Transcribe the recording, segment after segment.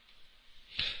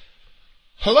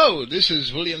Hello, this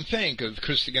is William Fink of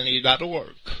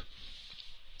Christianity.org.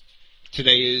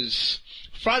 Today is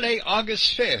Friday,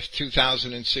 August 5th,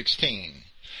 2016.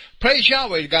 Praise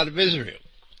Yahweh, the God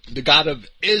of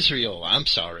Israel.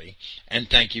 And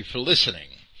thank you for listening.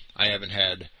 I haven't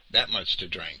had that much to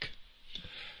drink.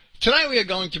 Tonight we are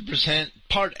going to present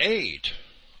part 8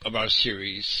 of our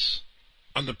series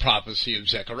on the prophecy of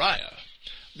Zechariah.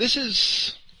 This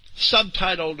is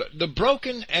subtitled The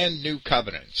Broken and New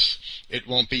Covenants. It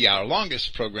won't be our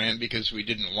longest program because we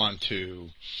didn't want to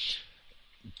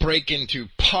break into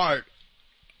part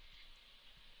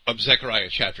of Zechariah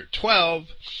chapter 12.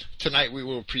 Tonight we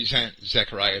will present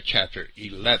Zechariah chapter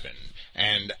 11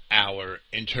 and our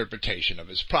interpretation of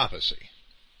his prophecy.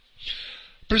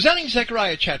 Presenting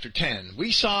Zechariah chapter 10,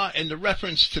 we saw in the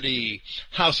reference to the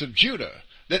house of Judah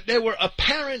that there were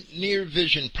apparent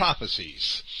near-vision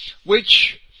prophecies,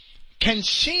 which can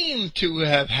seem to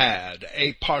have had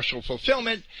a partial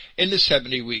fulfillment in the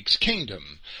 70 weeks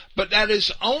kingdom. But that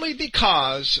is only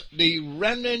because the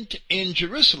remnant in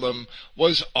Jerusalem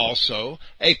was also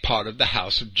a part of the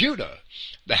house of Judah.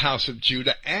 The house of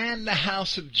Judah and the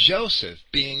house of Joseph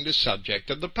being the subject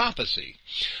of the prophecy.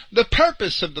 The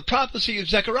purpose of the prophecy of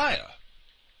Zechariah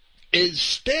is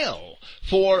still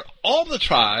for all the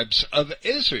tribes of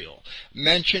Israel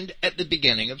mentioned at the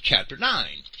beginning of chapter 9.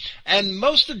 And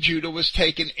most of Judah was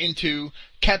taken into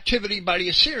captivity by the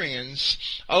Assyrians,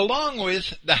 along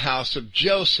with the house of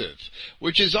Joseph,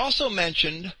 which is also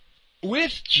mentioned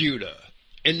with Judah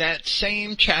in that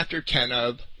same chapter 10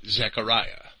 of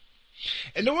Zechariah.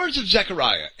 In the words of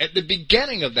Zechariah, at the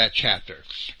beginning of that chapter,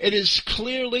 it is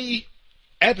clearly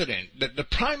evident that the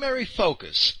primary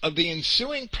focus of the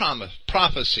ensuing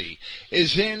prophecy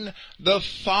is in the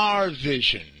far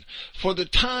vision for the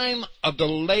time of the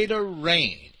later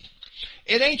rain.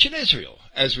 In ancient Israel,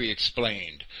 as we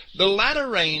explained, the latter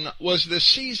rain was the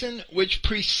season which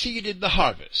preceded the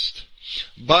harvest.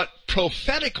 But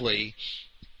prophetically,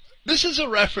 this is a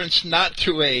reference not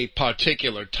to a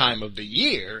particular time of the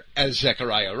year, as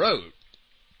Zechariah wrote.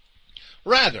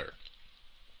 Rather,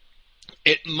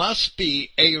 it must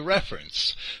be a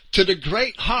reference to the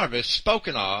great harvest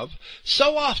spoken of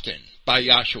so often by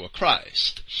Yahshua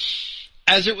Christ,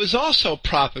 as it was also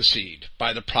prophesied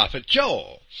by the prophet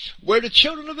Joel, where the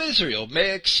children of Israel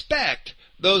may expect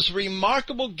those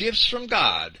remarkable gifts from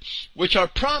God, which are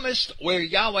promised where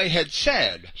Yahweh had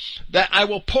said, that I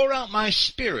will pour out my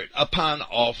spirit upon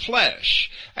all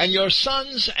flesh, and your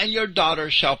sons and your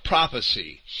daughters shall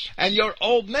prophesy, and your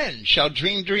old men shall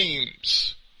dream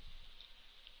dreams.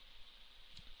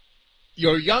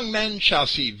 Your young men shall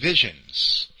see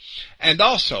visions. And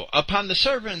also, upon the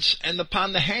servants and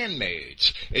upon the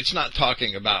handmaids. It's not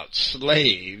talking about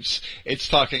slaves. It's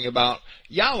talking about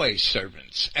Yahweh's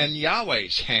servants and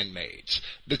Yahweh's handmaids,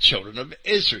 the children of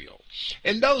Israel.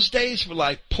 In those days will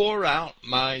I pour out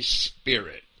my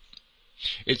spirit.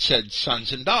 It said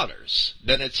sons and daughters.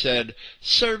 Then it said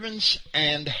servants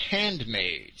and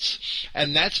handmaids.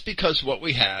 And that's because what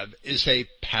we have is a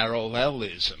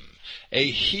parallelism,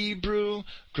 a Hebrew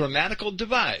grammatical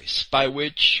device by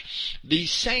which the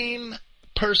same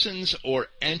persons or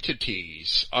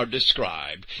entities are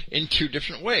described in two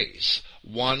different ways,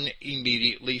 one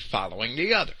immediately following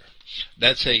the other.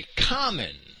 That's a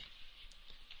common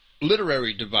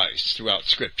literary device throughout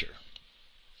Scripture.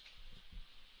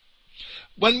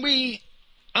 We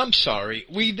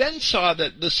then saw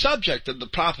that the subject of the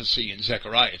prophecy in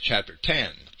Zechariah chapter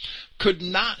 10 could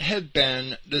not have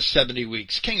been the 70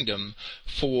 weeks kingdom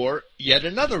for yet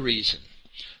another reason.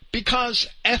 Because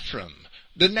Ephraim,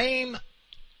 the name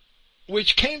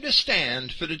which came to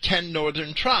stand for the 10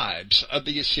 northern tribes of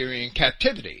the Assyrian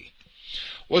captivity,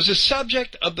 was a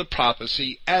subject of the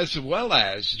prophecy as well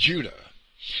as Judah,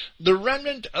 the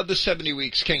remnant of the 70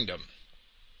 weeks kingdom.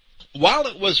 While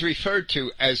it was referred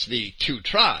to as the 2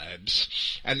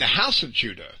 tribes and the house of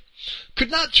Judah, could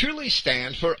not truly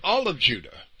stand for all of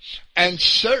Judah, and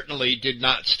certainly did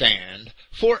not stand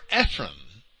for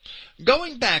Ephraim.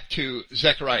 Going back to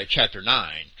Zechariah chapter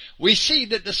 9, we see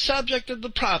that the subject of the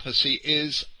prophecy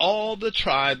is all the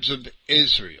tribes of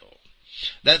Israel.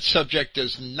 That subject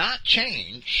does not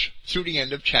change through the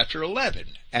end of chapter 11,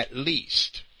 at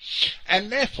least.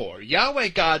 And therefore, Yahweh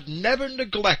God never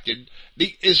neglected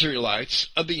the Israelites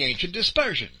of the ancient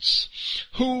dispersions,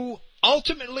 who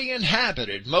ultimately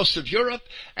inhabited most of Europe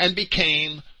and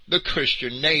became the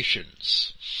Christian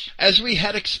nations. As we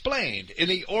had explained in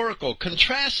the oracle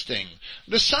contrasting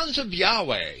the sons of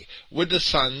Yahweh with the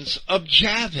sons of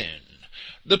Javin,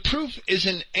 the proof is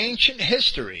in ancient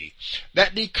history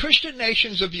that the Christian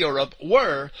nations of Europe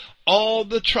were all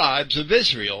the tribes of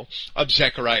Israel of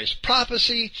Zechariah's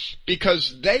prophecy,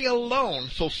 because they alone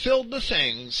fulfilled the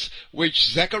things which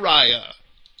Zechariah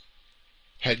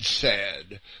had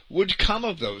said would come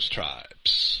of those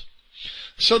tribes.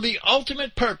 So the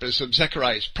ultimate purpose of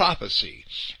Zechariah's prophecy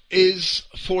is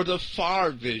for the far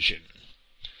vision,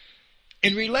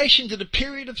 in relation to the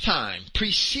period of time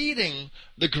preceding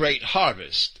the great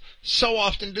harvest, so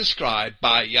often described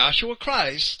by Yahshua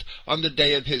Christ on the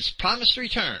day of his promised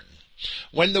return,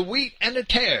 when the wheat and the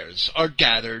tares are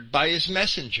gathered by his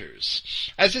messengers.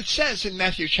 As it says in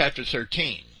Matthew chapter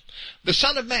 13, "The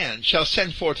Son of Man shall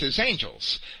send forth his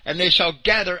angels, and they shall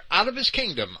gather out of his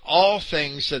kingdom all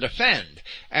things that offend,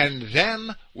 and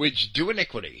them which do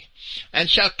iniquity, and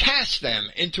shall cast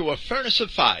them into a furnace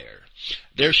of fire.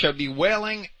 There shall be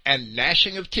wailing and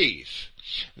gnashing of teeth.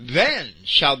 Then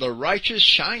shall the righteous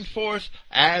shine forth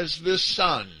as the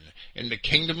sun in the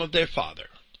kingdom of their Father."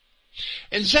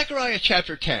 In Zechariah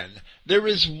chapter 10, there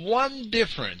is one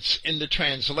difference in the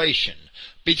translation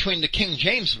between the King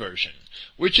James Version,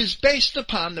 which is based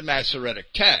upon the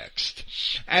Masoretic text,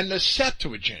 and the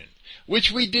Septuagint,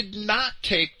 which we did not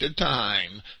take the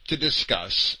time to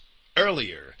discuss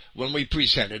earlier when we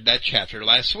presented that chapter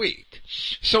last week.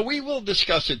 So we will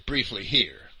discuss it briefly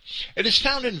here. It is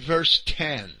found in verse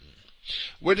 10,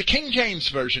 where the King James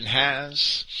Version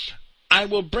has, "I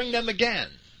will bring them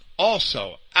again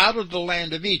also out of the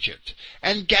land of Egypt,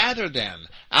 and gather them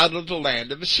out of the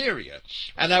land of Assyria,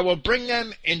 and I will bring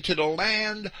them into the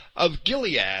land of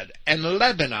Gilead and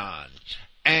Lebanon,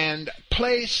 and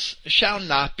place shall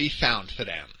not be found for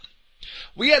them."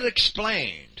 We had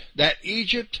explained that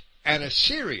Egypt and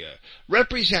Assyria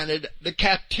represented the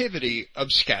captivity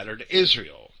of scattered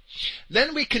Israel.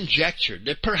 Then we conjectured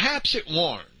that perhaps it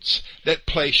warns that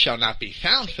place shall not be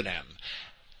found for them,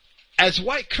 as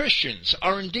white Christians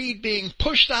are indeed being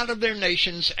pushed out of their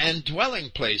nations and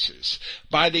dwelling places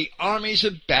by the armies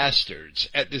of bastards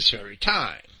at this very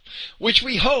time, which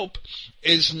we hope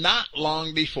is not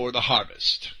long before the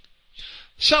harvest.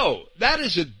 So, that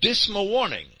is a dismal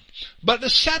warning, but the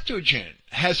Septuagint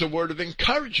has a word of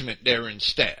encouragement there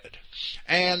instead.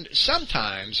 And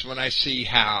sometimes when I see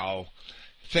how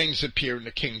things appear in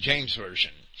the King James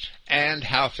Version and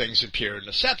how things appear in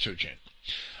the Septuagint,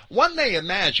 one may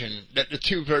imagine that the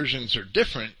two versions are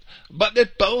different, but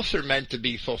that both are meant to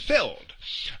be fulfilled,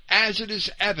 as it is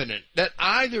evident that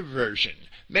either version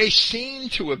may seem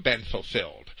to have been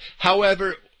fulfilled.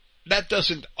 However, that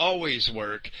doesn't always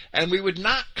work, and we would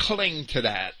not cling to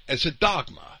that as a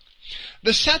dogma.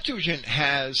 The Septuagint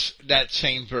has that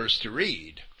same verse to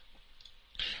read,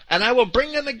 "And I will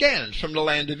bring them again from the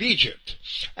land of Egypt,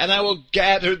 and I will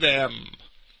gather them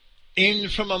in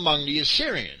from among the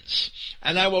Assyrians,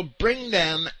 and I will bring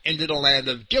them into the land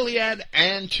of Gilead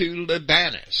and to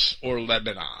Libanus," or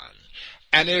Lebanon,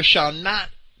 "and there shall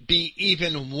not be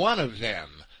even one of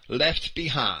them left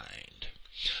behind."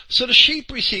 So the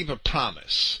sheep receive a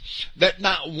promise that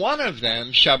not one of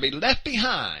them shall be left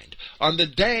behind on the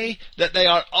day that they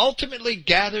are ultimately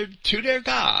gathered to their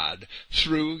God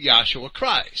through Yahshua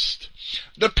Christ.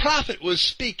 The prophet was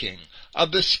speaking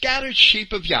of the scattered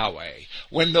sheep of Yahweh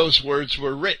when those words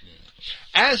were written,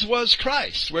 as was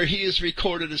Christ, where he is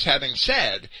recorded as having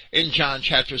said in John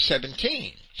chapter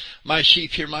 17, "My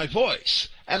sheep hear my voice,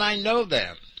 and I know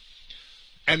them,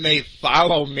 and they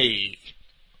follow me.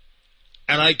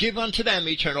 And I give unto them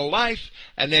eternal life,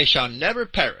 and they shall never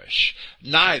perish,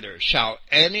 neither shall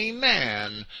any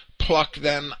man pluck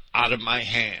them out of my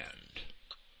hand.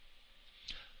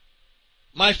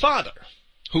 My Father,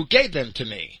 who gave them to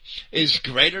me, is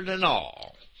greater than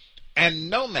all, and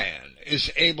no man is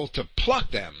able to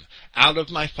pluck them out of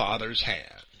my Father's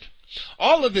hand.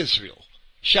 All of Israel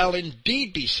shall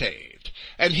indeed be saved."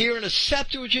 And here in a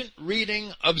Septuagint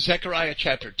reading of Zechariah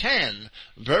chapter 10,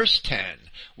 verse 10,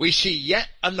 we see yet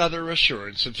another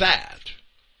assurance of that.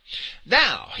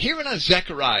 Now, here in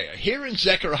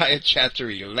Zechariah chapter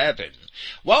 11,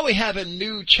 while we have a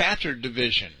new chapter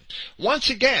division, once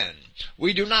again,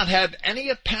 we do not have any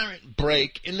apparent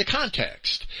break in the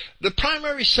context. The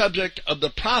primary subject of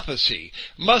the prophecy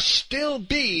must still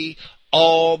be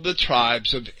all the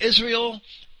tribes of Israel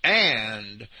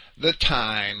and the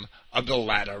time of the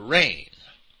latter rain.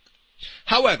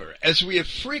 However, as we have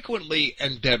frequently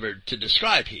endeavored to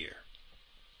describe here,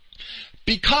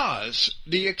 because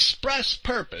the express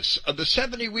purpose of the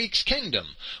 70 weeks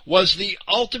kingdom was the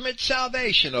ultimate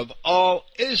salvation of all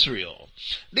Israel,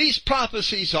 these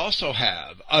prophecies also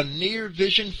have a near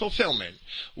vision fulfillment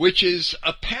which is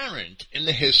apparent in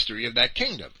the history of that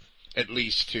kingdom. at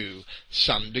least to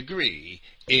some degree,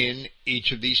 in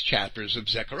each of these chapters of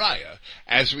Zechariah,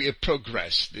 as we have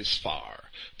progressed this far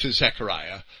to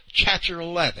Zechariah chapter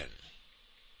 11.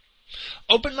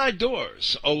 Open thy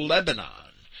doors, O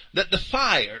Lebanon, that the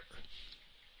fire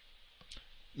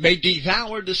may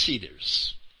devour the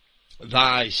cedars,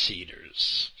 thy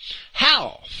cedars.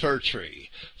 Howl, fir tree,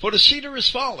 for the cedar is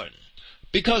fallen,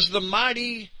 because the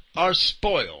mighty are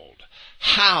spoiled.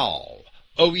 Howl,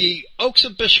 O ye oaks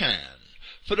of Bashan,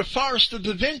 for the forest of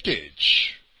the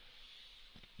vintage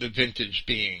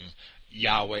being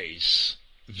Yahweh's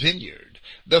vineyard,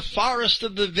 the forest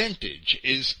of the vintage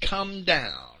is come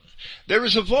down. There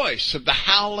is a voice of the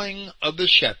howling of the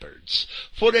shepherds,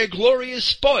 for their glory is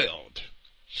spoiled.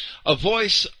 A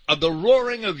voice of the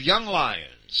roaring of young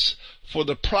lions, for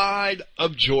the pride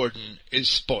of Jordan is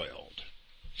spoiled.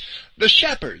 The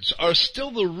shepherds are still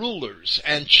the rulers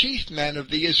and chief men of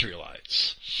the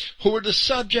Israelites, who were the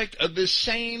subject of this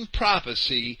same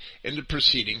prophecy in the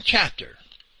preceding chapter.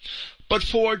 But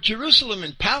for Jerusalem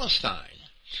and Palestine,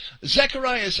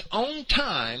 Zechariah's own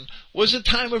time was a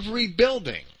time of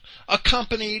rebuilding,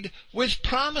 accompanied with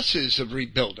promises of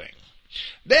rebuilding.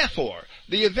 Therefore,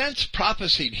 the events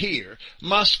prophesied here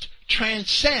must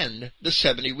transcend the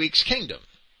 70 weeks kingdom.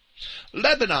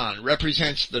 Lebanon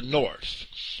represents the north,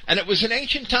 and it was in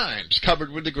ancient times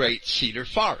covered with the great cedar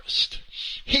forest.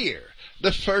 Here,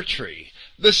 the fir tree,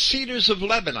 the cedars of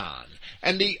Lebanon,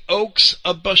 and the oaks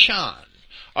of Bashan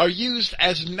are used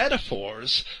as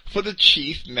metaphors for the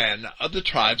chief men of the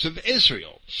tribes of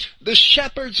Israel, the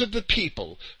shepherds of the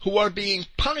people who are being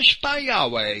punished by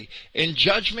Yahweh in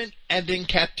judgment and in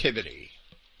captivity.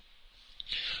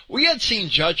 We had seen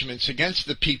judgments against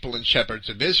the people and shepherds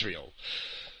of Israel,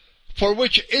 for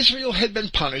which Israel had been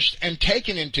punished and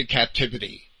taken into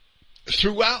captivity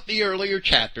throughout the earlier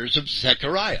chapters of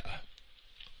Zechariah.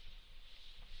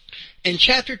 In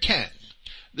chapter 10,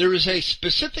 there is a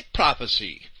specific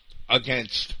prophecy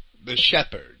against the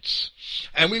shepherds.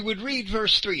 And we would read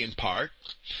verse 3 in part.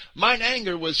 Mine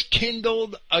anger was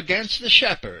kindled against the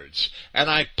shepherds, and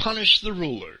I punished the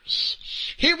rulers.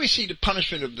 Here we see the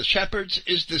punishment of the shepherds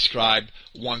is described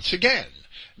once again.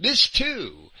 This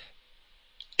too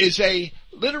is a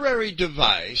literary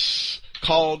device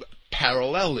called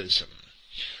parallelism,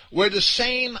 where the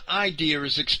same idea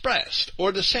is expressed,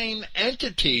 or the same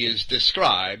entity is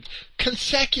described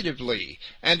consecutively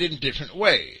and in different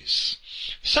ways.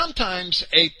 Sometimes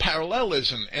a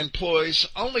parallelism employs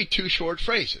only two short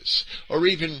phrases, or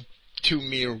even two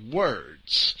mere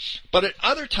words. But at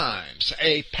other times,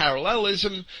 a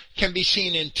parallelism can be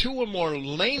seen in two or more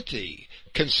lengthy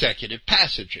consecutive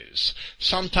passages.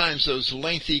 Sometimes those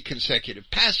lengthy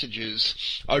consecutive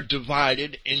passages are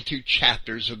divided into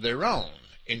chapters of their own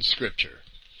in Scripture,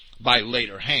 by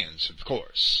later hands, of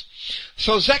course.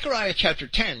 So Zechariah chapter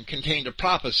 10 contained a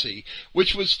prophecy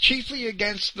which was chiefly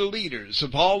against the leaders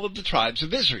of all of the tribes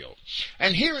of Israel.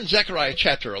 And here in Zechariah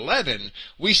chapter 11,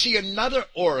 we see another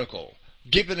oracle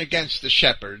given against the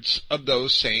shepherds of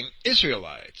those same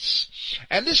Israelites.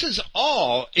 And this is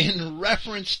all in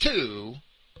reference to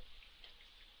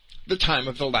the time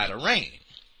of the latter rain.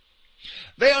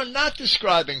 They are not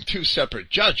describing two separate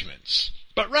judgments,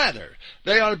 but rather,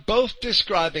 they are both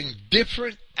describing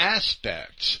different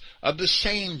aspects of the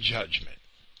same judgment.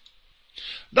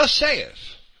 Thus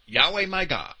saith Yahweh my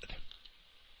God,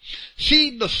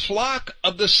 feed the flock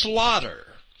of the slaughter,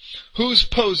 whose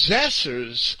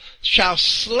possessors shall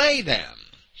slay them,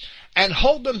 and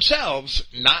hold themselves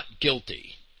not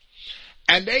guilty.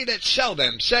 And they that sell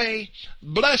them say,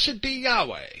 Blessed be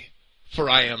Yahweh, for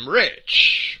I am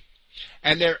rich.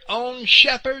 And their own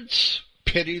shepherds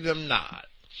pity them not.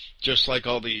 Just like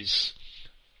all these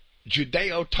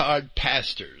Judeo-tard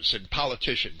pastors and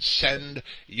politicians send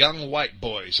young white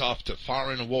boys off to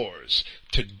foreign wars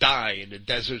to die in the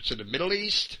deserts of the Middle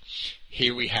East,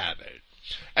 here we have it.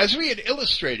 As we had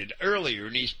illustrated earlier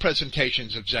in these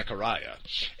presentations of Zechariah,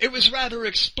 it was rather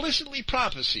explicitly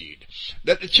prophesied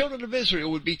that the children of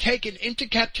Israel would be taken into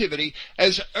captivity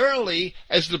as early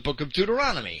as the book of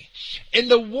Deuteronomy. In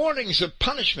the warnings of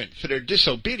punishment for their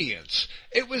disobedience,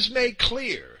 it was made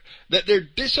clear that their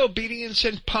disobedience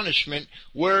and punishment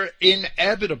were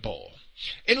inevitable.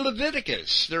 In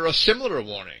Leviticus, there are similar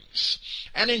warnings.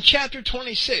 And in chapter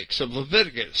 26 of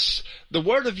Leviticus, the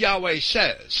word of Yahweh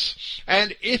says,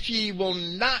 And if ye will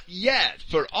not yet,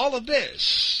 for all of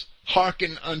this,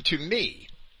 hearken unto me,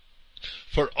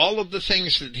 for all of the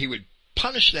things that he would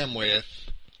punish them with,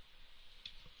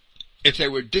 if they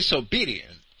were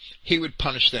disobedient, he would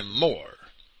punish them more.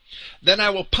 Then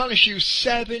I will punish you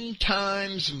 7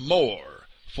 times more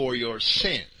for your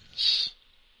sins.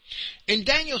 In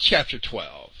Daniel chapter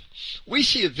 12, we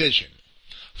see a vision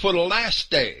for the last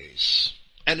days,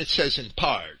 and it says in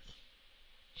part,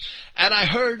 "And I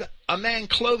heard a man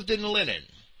clothed in linen,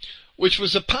 which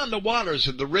was upon the waters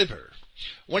of the river,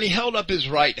 when he held up his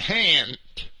right hand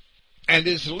and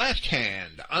his left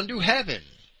hand unto heaven,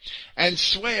 and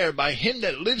swear by him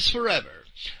that lives forever,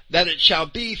 that it shall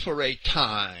be for a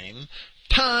time,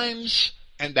 times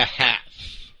and a half.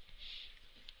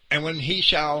 And when he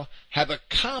shall have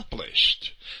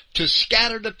accomplished to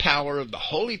scatter the power of the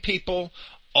holy people,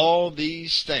 all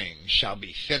these things shall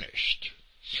be finished."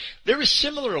 There is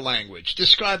similar language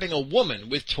describing a woman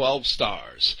with 12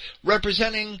 stars,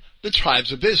 representing the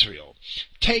tribes of Israel,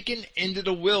 taken into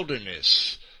the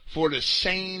wilderness for the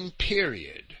same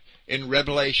period in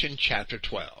Revelation chapter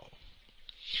 12.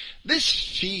 This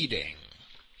feeding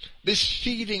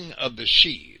of the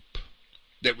sheep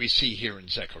that we see here in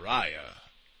Zechariah,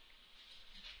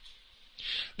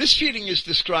 this feeding is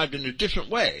described in a different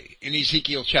way in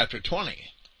Ezekiel chapter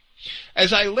 20.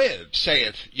 "As I live,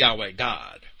 saith Yahweh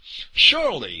God,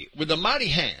 surely with a mighty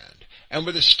hand, and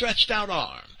with a stretched out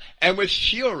arm, and with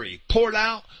fury poured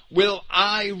out, will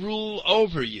I rule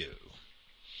over you.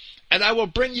 And I will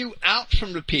bring you out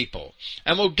from the people,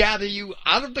 and will gather you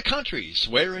out of the countries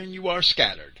wherein you are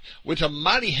scattered, with a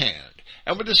mighty hand,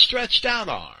 and with a stretched out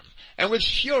arm, and with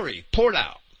fury poured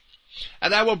out.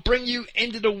 And I will bring you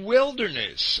into the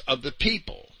wilderness of the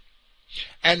people,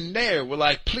 and there will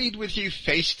I plead with you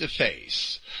face to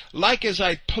face, like as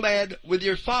I pled with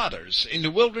your fathers in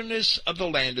the wilderness of the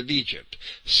land of Egypt.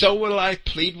 So will I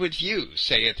plead with you,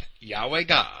 saith Yahweh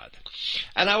God.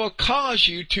 And I will cause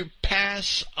you to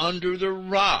pass under the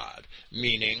rod,"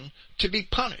 meaning to be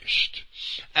punished.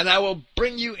 "And I will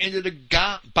bring you into the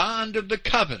bond of the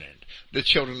covenant." The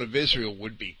children of Israel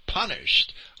would be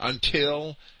punished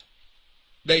until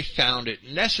they found it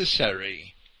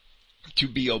necessary to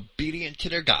be obedient to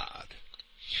their God.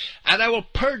 "And I will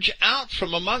purge out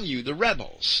from among you the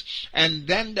rebels, and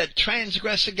them that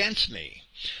transgress against me.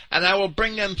 And I will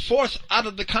bring them forth out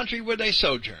of the country where they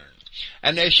sojourn.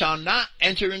 And they shall not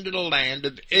enter into the land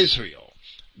of Israel,"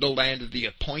 the land of the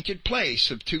appointed place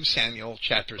of 2 Samuel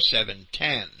chapter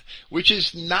 7:10, which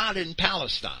is not in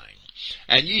Palestine.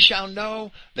 "And ye shall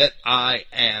know that I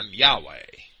am Yahweh."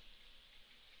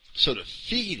 So the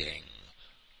feeding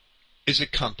is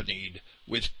accompanied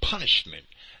with punishment,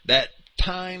 that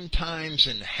times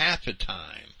and half a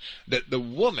time that the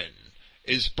woman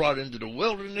is brought into the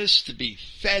wilderness to be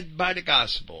fed by the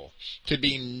gospel, to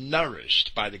be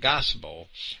nourished by the gospel,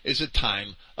 is a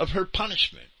time of her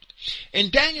punishment.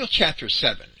 In Daniel chapter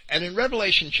 7 and in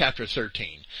Revelation chapter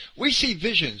 13, we see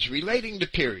visions relating to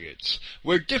periods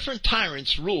where different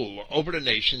tyrants rule over the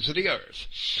nations of the earth,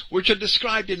 which are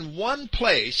described in one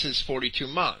place as 42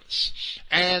 months,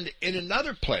 and in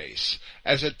another place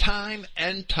as a time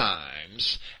and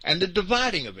times, and the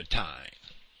dividing of a time.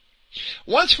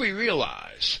 Once we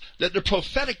realize that the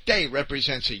prophetic day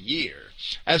represents a year,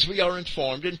 as we are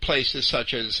informed in places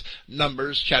such as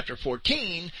Numbers chapter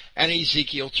 14 and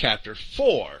Ezekiel chapter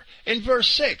 4, in verse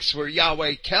 6, where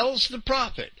Yahweh tells the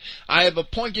prophet, "I have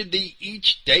appointed thee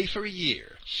each day for a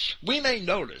year," we may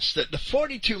notice that the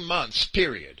 42 months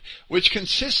period, which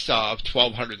consists of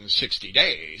 1260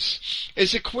 days,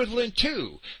 is equivalent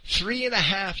to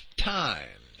 3.5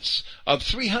 times of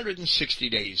 360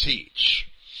 days each.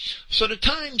 So the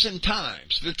times and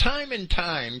times, the time and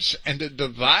times, and the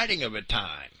dividing of a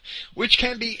time, which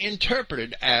can be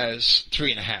interpreted as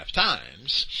 3.5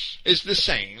 times, is the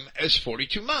same as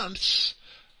 42 months,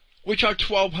 which are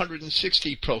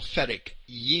 1260 prophetic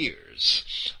years.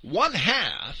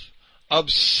 1/2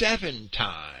 of 7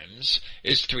 times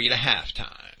is 3.5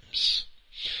 times.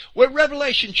 Where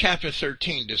Revelation chapter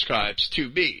 13 describes 2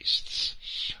 beasts,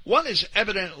 one is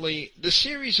evidently the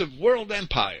series of world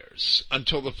empires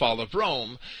until the fall of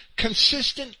Rome,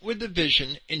 consistent with the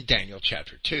vision in Daniel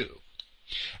chapter 2.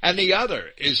 And the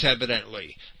other is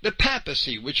evidently the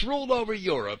papacy which ruled over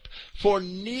Europe for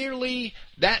nearly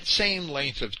that same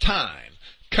length of time,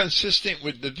 consistent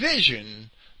with the vision,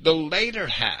 the later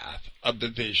half of the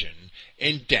vision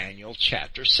in Daniel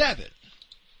chapter 7.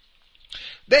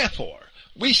 Therefore,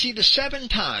 we see the 7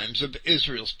 times of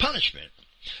Israel's punishment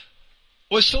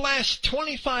was to last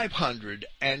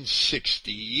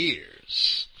 2,560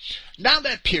 years. Now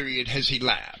that period has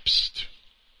elapsed.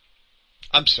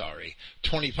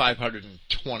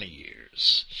 2,520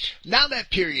 years. Now that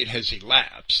period has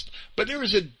elapsed, but there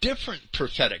is a different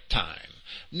prophetic time,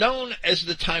 known as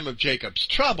the time of Jacob's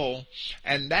trouble,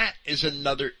 and that is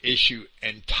another issue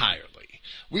entirely.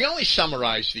 We only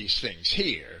summarize these things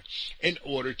here in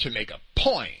order to make a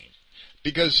point,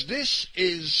 because this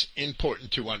is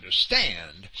important to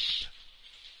understand.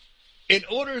 in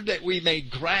order that we may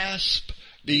grasp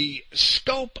the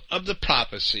scope of the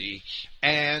prophecy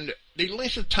and the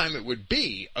length of time it would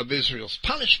be of Israel's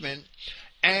punishment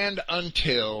and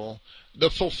until the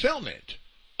fulfillment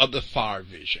of the far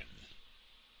vision.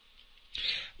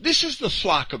 This is the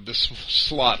flock of the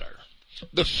slaughter.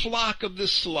 The flock of the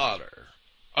slaughter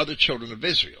are the children of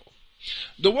Israel.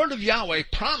 The word of Yahweh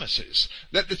promises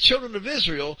that the children of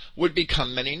Israel would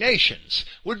become many nations,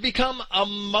 would become a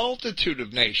multitude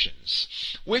of nations,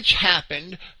 which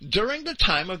happened during the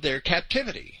time of their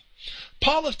captivity.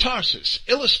 Paul of Tarsus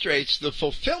illustrates the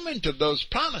fulfillment of those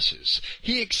promises.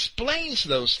 He explains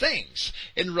those things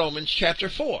in Romans chapter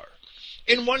 4,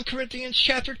 in 1 Corinthians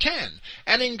chapter 10,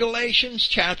 and in Galatians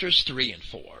chapters 3 and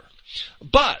 4.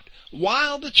 But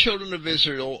while the children of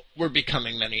Israel were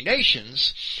becoming many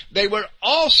nations, they were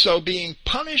also being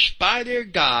punished by their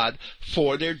God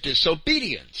for their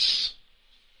disobedience.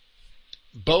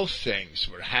 Both things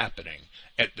were happening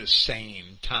at the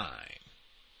same time.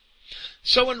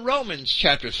 So in Romans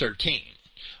chapter 13,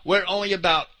 where only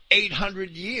about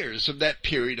 800 years of that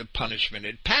period of punishment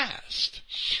had passed,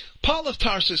 Paul of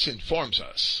Tarsus informs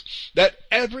us that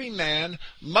every man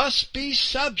must be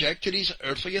subject to these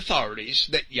earthly authorities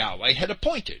that Yahweh had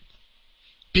appointed,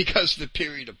 because the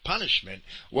period of punishment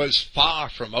was far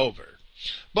from over.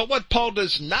 But what Paul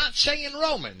does not say in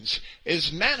Romans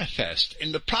is manifest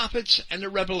in the prophets and the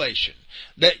revelation,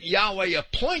 that Yahweh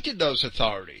appointed those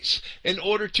authorities in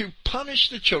order to punish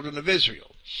the children of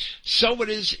Israel. So it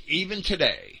is even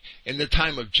today, in the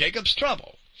time of Jacob's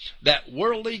trouble, that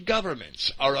worldly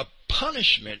governments are a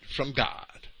punishment from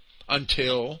God,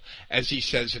 until, as he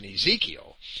says in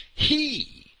Ezekiel,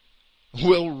 he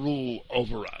will rule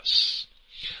over us.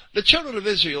 The children of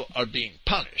Israel are being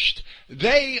punished.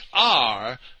 They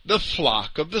are the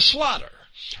flock of the slaughter.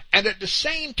 And at the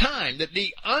same time that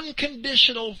the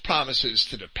unconditional promises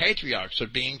to the patriarchs are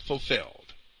being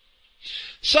fulfilled.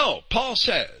 So, Paul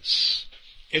says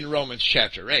in Romans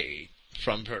chapter 8,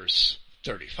 from verse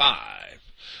 35,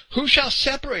 "Who shall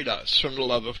separate us from the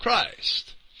love of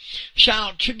Christ?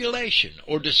 Shall tribulation,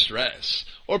 or distress,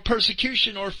 or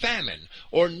persecution, or famine,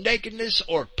 or nakedness,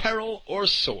 or peril, or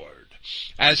sword?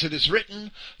 As it is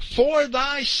written, for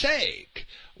thy sake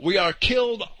we are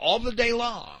killed all the day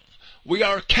long. We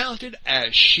are counted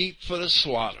as sheep for the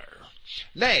slaughter.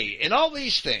 Nay, in all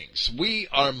these things we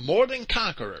are more than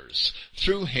conquerors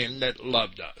through him that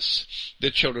loved us." The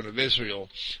children of Israel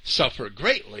suffer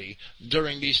greatly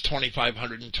during these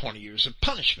 2,520 years of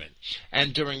punishment,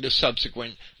 and during the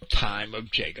subsequent time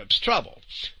of Jacob's trouble.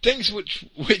 Things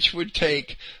which would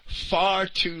take far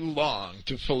too long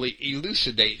to fully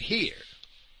elucidate here.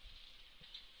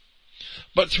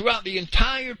 But throughout the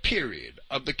entire period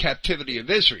of the captivity of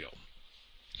Israel,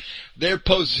 their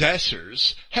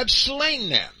possessors have slain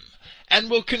them, and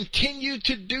will continue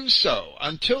to do so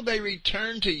until they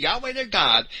return to Yahweh their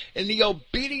God in the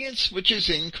obedience which is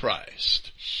in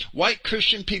Christ. White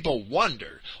Christian people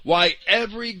wonder why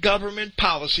every government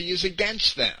policy is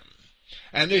against them.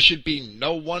 And there should be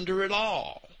no wonder at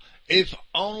all, if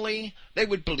only they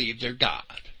would believe their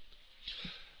God.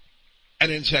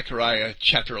 And in Zechariah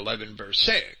chapter 11 verse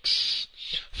 6,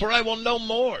 "For I will no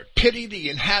more pity the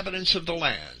inhabitants of the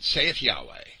land, saith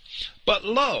Yahweh. But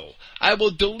lo, I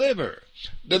will deliver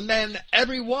the men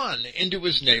every one into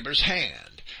his neighbor's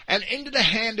hand, and into the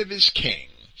hand of his king,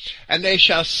 and they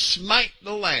shall smite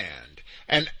the land,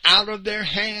 and out of their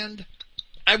hand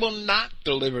I will not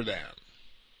deliver them."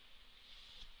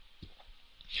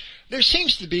 There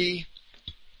seems to be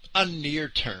a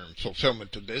near-term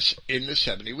fulfillment of this in the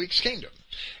 70 weeks kingdom,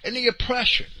 in the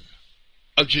oppression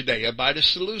of Judea by the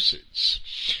Seleucids,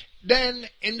 then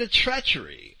in the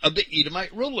treachery of the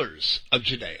Edomite rulers of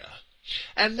Judea,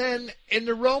 and then in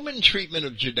the Roman treatment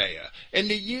of Judea in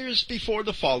the years before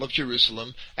the fall of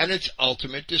Jerusalem and its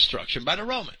ultimate destruction by the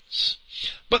Romans.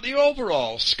 But the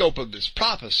overall scope of this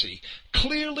prophecy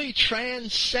clearly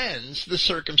transcends the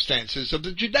circumstances of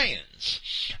the Judeans,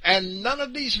 and none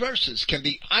of these verses can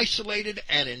be isolated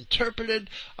and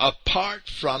interpreted apart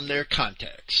from their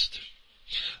context.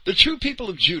 The true people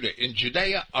of Judah in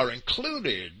Judea are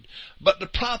included, but the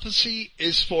prophecy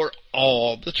is for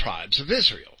all the tribes of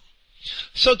Israel.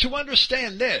 So to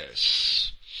understand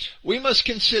this, we must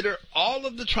consider all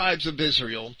of the tribes of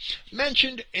Israel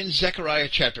mentioned in Zechariah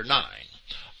chapter 9,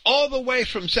 all the way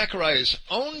from Zechariah's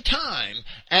own time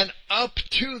and up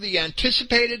to the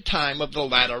anticipated time of the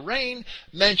latter rain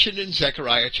mentioned in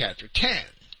Zechariah chapter 10.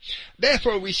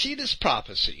 Therefore, we see in this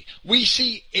prophecy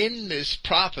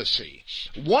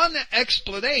one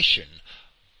explanation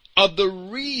of the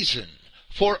reason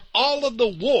for all of the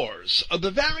wars of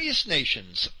the various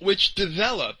nations which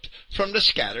developed from the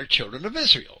scattered children of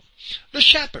Israel. The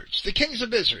shepherds, the kings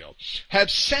of Israel, have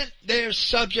sent their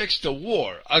subjects to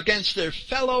war against their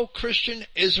fellow Christian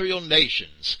Israel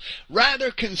nations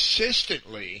rather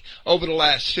consistently over the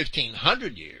last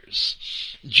 1,500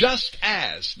 years, just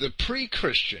as the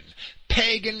pre-Christian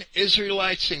pagan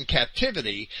Israelites in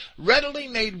captivity readily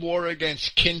made war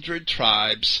against kindred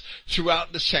tribes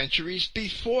throughout the centuries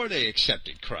before they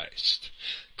accepted Christ.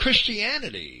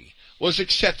 Christianity was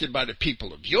accepted by the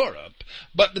people of Europe,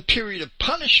 but the period of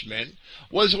punishment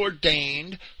was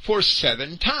ordained for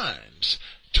 7 times.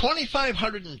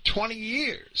 2,520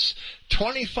 years.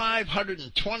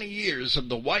 2,520 years of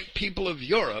the white people of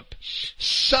Europe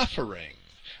suffering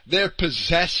their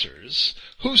possessors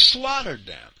who slaughtered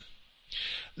them.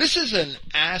 This is an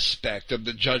aspect of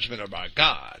the judgment of our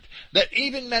God that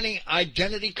even many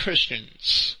identity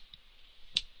Christians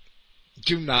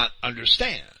do not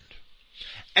understand.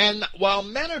 And while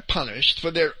men are punished for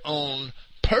their own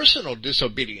personal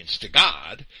disobedience to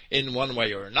God in one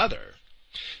way or another,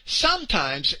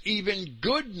 sometimes even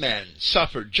good men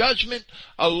suffer judgment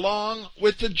along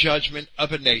with the judgment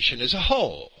of a nation as a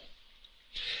whole.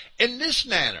 In this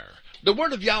manner, the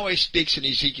word of Yahweh speaks in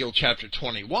Ezekiel chapter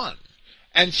 21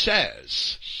 and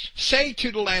says, "Say to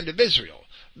the land of Israel,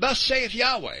 Thus saith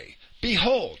Yahweh,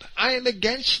 Behold, I am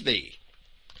against thee,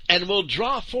 and will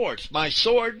draw forth my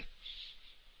sword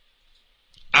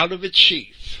out of its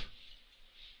sheath,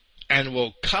 and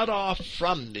will cut off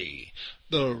from thee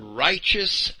the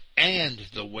righteous and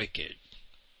the wicked."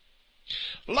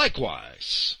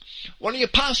 Likewise, when the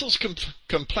apostles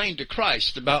complained to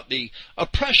Christ about the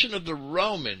oppression of the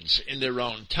Romans in their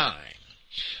own time,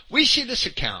 we see this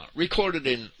account recorded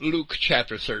in Luke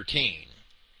chapter 13.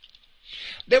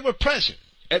 There were present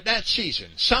at that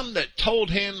season some that told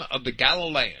him of the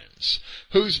Galileans,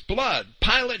 whose blood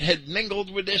Pilate had mingled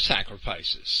with their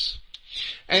sacrifices.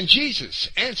 And Jesus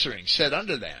answering said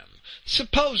unto them,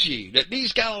 Suppose ye that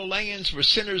these Galileans were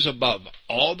sinners above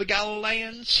all the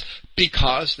Galileans,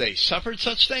 because they suffered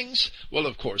such things? Well,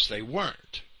 of course they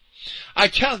weren't. I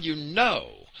tell you,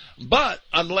 no. But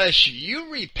unless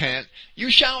you repent, you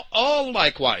shall all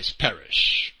likewise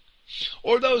perish.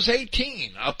 Or those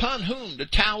 18 upon whom the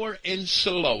tower in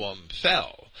Siloam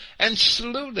fell, and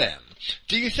slew them.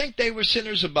 Do you think they were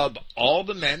sinners above all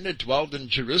the men that dwelled in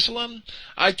Jerusalem?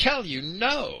 I tell you,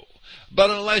 no.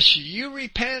 But unless you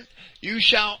repent, you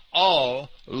shall all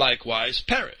likewise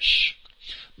perish.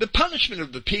 The punishment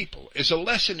of the people is a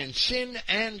lesson in sin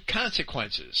and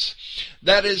consequences.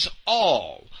 That is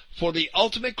all for the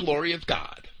ultimate glory of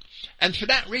God. And for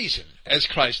that reason, as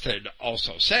Christ had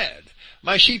also said,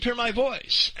 My sheep hear my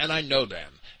voice, and I know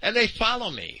them, and they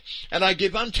follow me, and I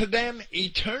give unto them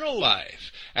eternal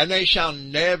life, and they shall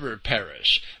never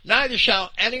perish, neither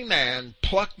shall any man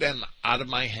pluck them out of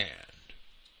my hand.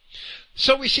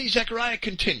 So we see Zechariah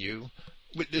continue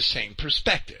with this same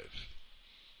perspective.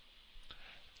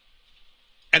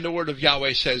 And the word of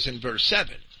Yahweh says in verse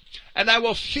 7, And I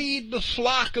will feed the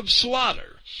flock of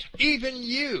slaughter, even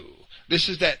you. This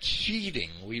is that feeding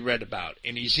we read about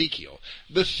in Ezekiel,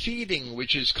 the feeding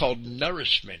which is called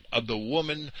nourishment of the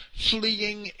woman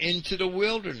fleeing into the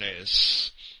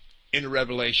wilderness in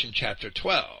Revelation chapter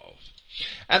 12.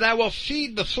 And I will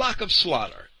feed the flock of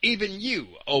slaughter, even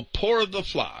you, O poor of the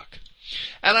flock.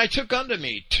 And I took unto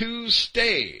me 2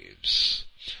 staves,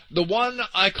 the one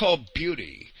I called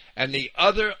beauty, and the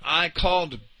other I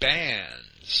called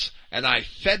bands, and I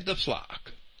fed the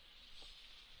flock.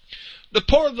 The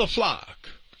poor of the flock,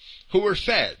 who were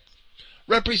fed,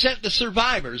 represent the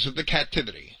survivors of the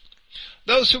captivity,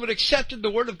 those who had accepted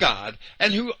the word of God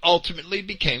and who ultimately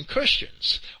became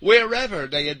Christians, wherever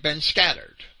they had been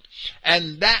scattered.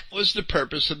 And that was the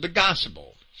purpose of the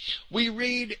gospel. We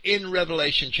read in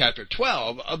Revelation chapter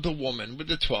 12 of the woman with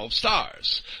the 12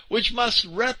 stars, which must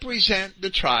represent the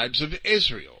tribes of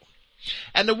Israel.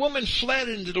 And the woman fled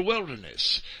into the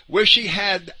wilderness, where she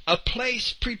had a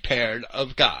place prepared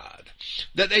of God,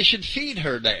 that they should feed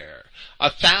her there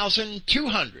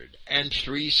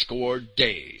 1,260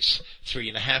 days,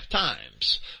 3.5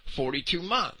 times, 42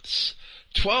 months,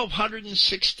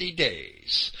 1,260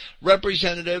 days,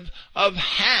 representative of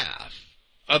half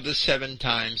of the 7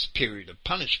 times period of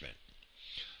punishment.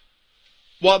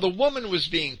 While the woman was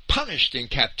being punished in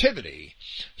captivity,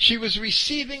 she was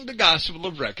receiving the gospel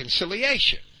of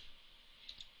reconciliation.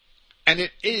 And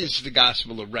it is the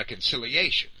gospel of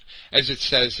reconciliation, as it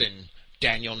says in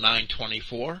Daniel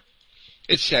 9:24.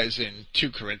 It says in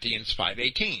 2 Corinthians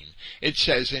 5:18. It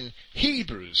says in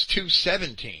Hebrews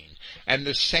 2:17. and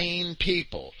the same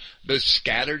people, the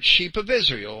scattered sheep of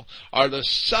Israel, are the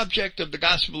subject of the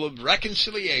gospel of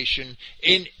reconciliation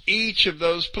in each of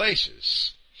those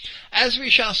places. As we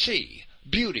shall see,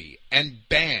 beauty and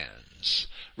bands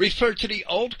refer to the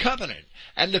Old Covenant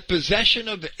and the possession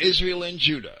of Israel and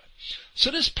Judah.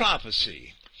 So this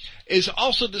prophecy is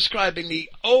also describing the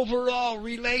overall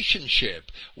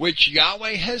relationship which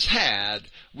Yahweh has had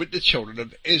with the children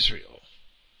of Israel.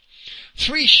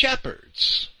 3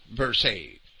 shepherds, verse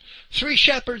 8. 3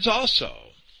 shepherds also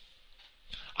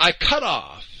I cut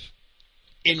off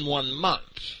in 1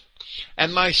 month,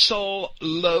 and my soul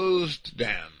loathed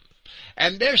them,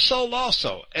 and their soul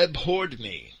also abhorred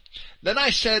me. Then I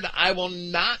said, I will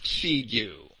not feed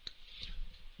you.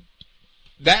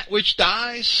 That which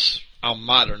dies, I'll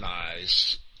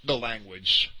modernize the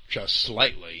language just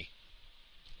slightly.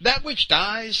 That which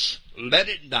dies, let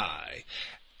it die.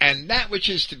 And that which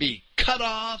is to be cut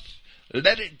off,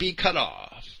 let it be cut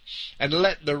off. And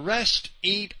let the rest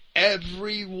eat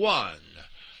every one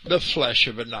the flesh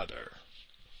of another.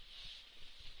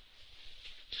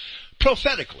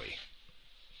 Prophetically,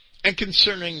 and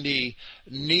concerning the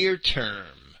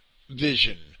near-term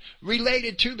vision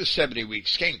related to the 70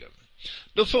 weeks kingdom,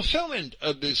 the fulfillment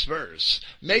of this verse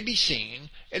may be seen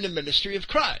in the ministry of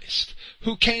Christ,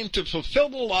 who came to fulfill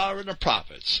the law and the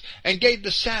prophets, and gave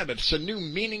the Sabbaths a new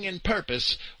meaning and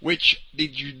purpose which the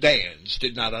Judeans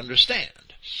did not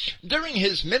understand. During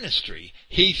his ministry,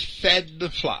 he fed the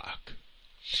flock.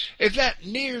 If that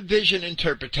near vision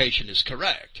interpretation is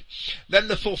correct, then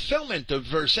the fulfillment of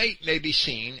verse 8 may be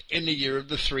seen in the year of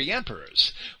the 3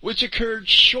 emperors, which occurred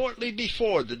shortly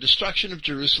before the destruction of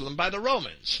Jerusalem by the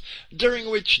Romans, during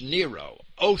which Nero,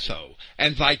 Otho,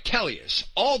 and Vitellius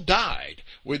all died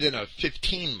within a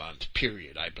 15-month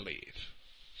period, I believe.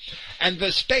 And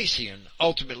Vespasian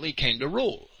ultimately came to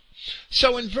rule.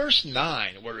 So in verse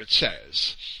 9, where it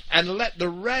says, and let the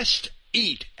rest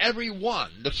eat every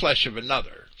one the flesh of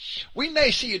another, we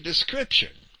may see a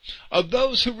description of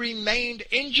those who remained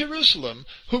in Jerusalem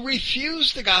who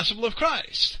refused the gospel of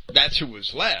Christ. That's who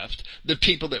was left, the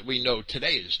people that we know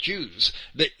today as Jews,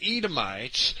 the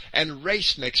Edomites and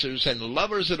race mixers and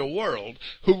lovers of the world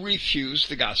who refused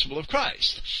the gospel of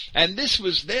Christ. And this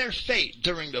was their fate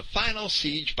during the final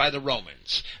siege by the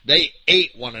Romans. They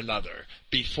ate one another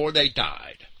before they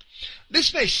died.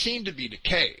 This may seem to be the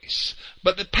case,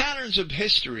 but the patterns of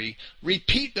history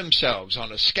repeat themselves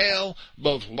on a scale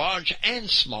both large and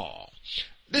small.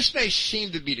 This may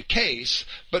seem to be the case,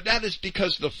 but that is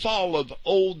because the fall of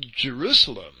Old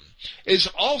Jerusalem is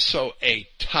also a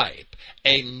type,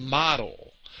 a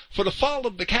model, for the fall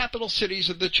of the capital cities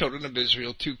of the children of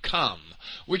Israel to come,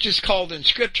 which is called in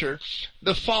Scripture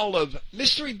the fall of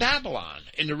Mystery Babylon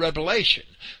in the Revelation,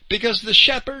 because the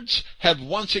shepherds have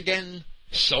once again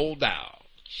sold out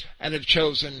and have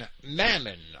chosen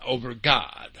mammon over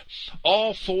God,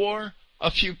 all for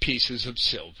a few pieces of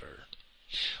silver.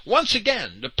 Once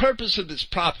again, the purpose of this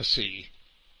prophecy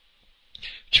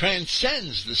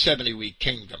transcends the 70-week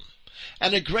kingdom,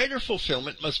 and a greater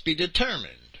fulfillment must be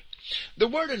determined. The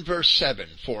word in verse 7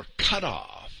 for cut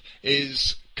off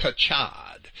is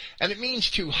kachad, and it means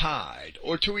to hide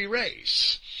or to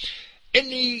erase. In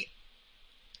the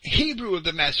Hebrew of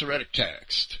the Masoretic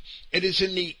text, it is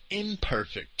in the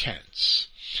imperfect tense.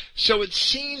 So it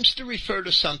seems to refer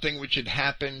to something which had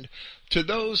happened to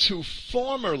those who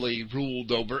formerly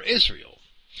ruled over Israel.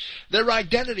 Their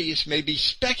identities may be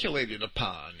speculated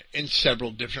upon in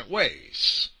several different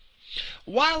ways.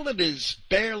 While it is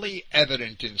barely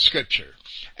evident in Scripture,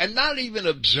 and not even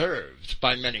observed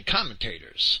by many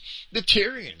commentators, the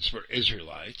Tyrians were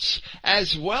Israelites,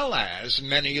 as well as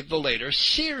many of the later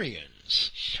Syrians,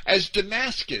 as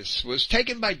Damascus was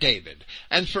taken by David,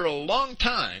 and for a long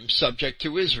time subject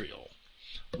to Israel,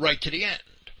 right to the end.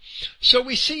 So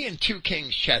we see in 2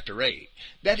 Kings chapter 8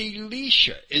 that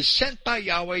Elisha is sent by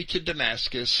Yahweh to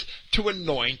Damascus to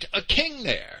anoint a king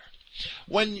there.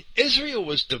 When Israel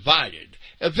was divided,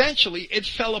 eventually it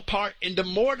fell apart into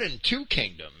more than 2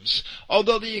 kingdoms,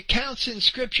 although the accounts in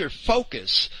Scripture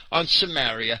focus on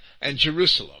Samaria and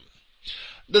Jerusalem.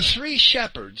 The 3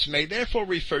 shepherds may therefore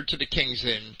refer to the kings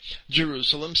in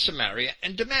Jerusalem, Samaria,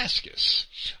 and Damascus.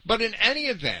 But in any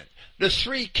event, the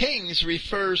 3 kings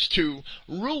refers to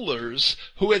rulers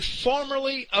who had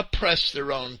formerly oppressed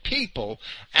their own people,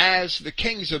 as the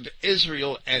kings of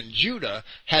Israel and Judah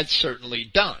had certainly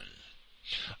done.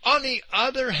 On the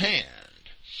other hand,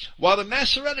 while the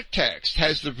Masoretic text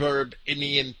has the verb in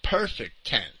the imperfect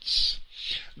tense,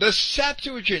 the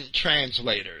Septuagint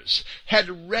translators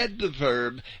had read the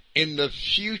verb in the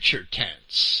future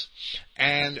tense,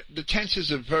 and the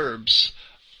tenses of verbs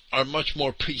are much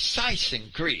more precise in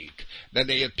Greek than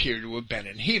they appear to have been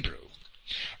in Hebrew.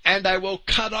 And I will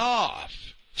cut off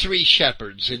 3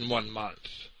 shepherds in 1 month.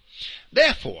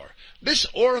 Therefore, this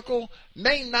oracle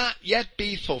may not yet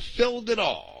be fulfilled at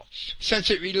all, since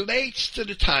it relates to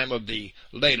the time of the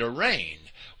later rain.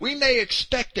 We may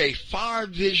expect a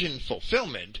far-vision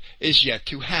fulfillment is yet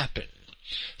to happen.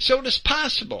 So it is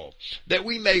possible that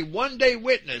we may one day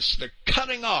witness the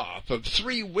cutting off of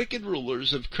 3 wicked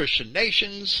rulers of Christian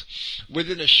nations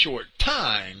within a short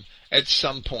time at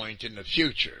some point in the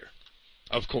future.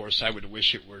 Of course, I would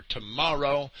wish it were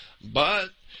tomorrow,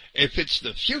 but if it's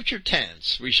the future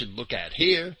tense we should look at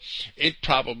here, it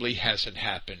probably hasn't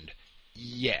happened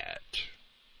yet.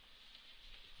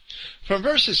 From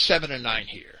verses 7 and 9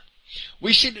 here,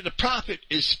 we see that the prophet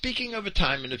is speaking of a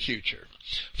time in the future,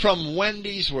 from when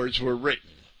these words were written.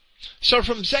 So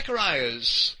from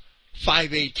Zechariah's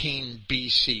 518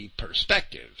 BC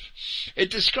perspective, it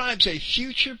describes a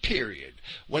future period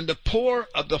when the poor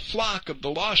of the flock of the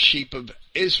lost sheep of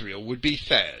Israel would be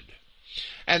fed,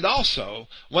 and also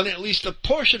when at least a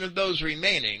portion of those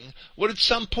remaining would at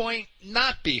some point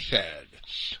not be fed,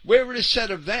 where it is said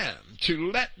of them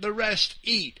to let the rest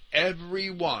eat every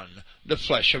one the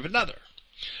flesh of another.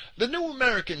 The New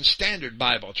American Standard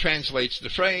Bible translates the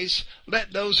phrase,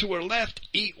 let those who are left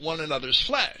eat one another's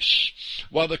flesh,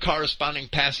 while the corresponding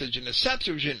passage in the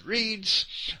Septuagint reads,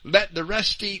 let the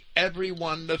rest eat every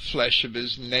one the flesh of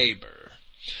his neighbor.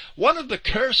 One of the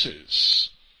curses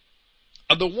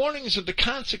of the warnings of the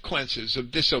consequences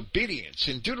of disobedience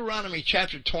in Deuteronomy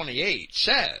chapter 28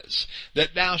 says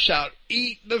that thou shalt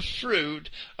eat the fruit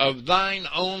of thine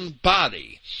own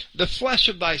body, the flesh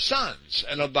of thy sons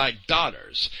and of thy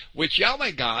daughters, which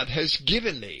Yahweh God has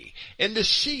given thee, in the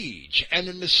siege and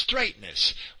in the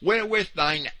straitness, wherewith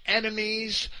thine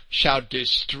enemies shall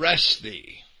distress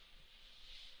thee.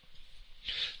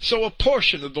 So a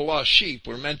portion of the lost sheep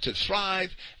were meant to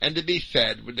thrive and to be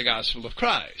fed with the gospel of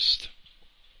Christ,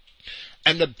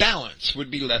 and the balance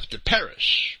would be left to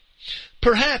perish.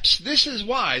 Perhaps this is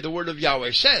why the word of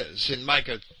Yahweh says in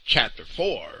Micah chapter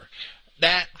 4,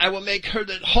 that I will make her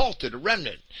that halted a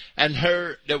remnant, and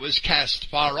her that was cast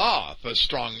far off a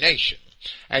strong nation.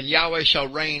 And Yahweh shall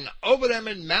reign over them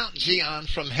in Mount Zion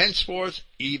from henceforth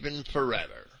even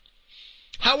forever.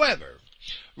 However,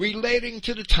 relating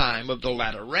to the time of the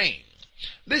latter rain,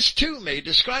 this too may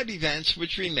describe events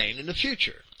which remain in the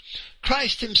future.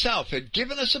 Christ himself had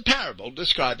given us a parable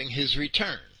describing his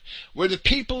return, where the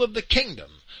people of the kingdom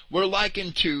were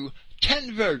likened to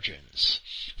 10 virgins,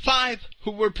 5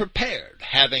 who were prepared,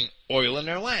 having oil in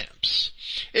their lamps.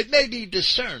 It may be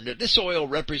discerned that this oil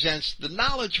represents the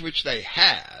knowledge which they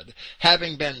had,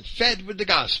 having been fed with the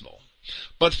gospel.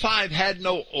 But 5 had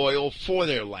no oil for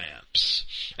their lamps,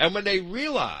 and when they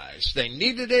realized they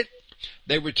needed it,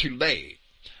 they were too late,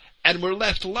 and were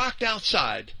left locked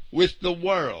outside with the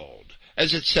world.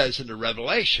 As it says in the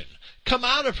Revelation, come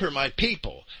out of her, my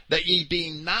people, that ye be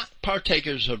not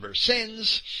partakers of her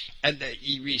sins, and that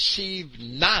ye receive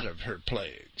not of her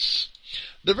plagues.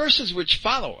 The verses which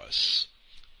follow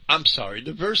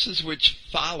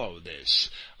this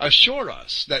assure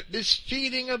us that this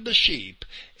feeding of the sheep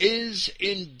is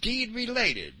indeed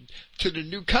related to the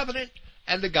new covenant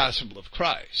and the gospel of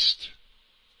Christ.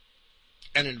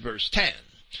 And in verse 10,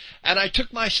 and I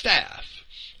took my staff,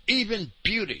 even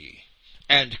beauty,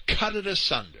 and cut it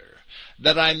asunder,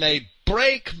 that I may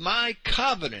break my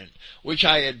covenant which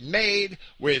I had made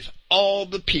with all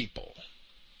the people.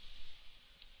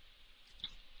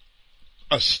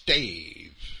 A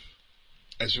stave,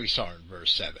 as we saw in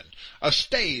verse 7. A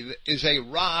stave is a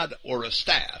rod or a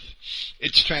staff.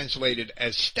 It's translated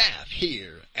as staff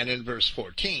here and in verse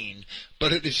 14,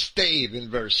 but it is stave in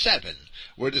verse 7,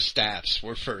 where the staffs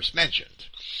were first mentioned.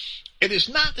 It is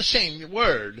not the same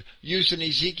word used in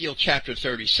Ezekiel chapter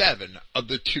 37 of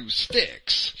the 2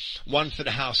 sticks, one for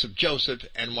the house of Joseph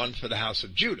and one for the house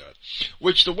of Judah,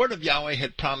 which the word of Yahweh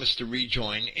had promised to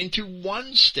rejoin into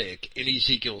 1 stick in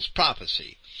Ezekiel's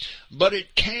prophecy. But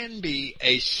it can be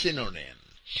a synonym.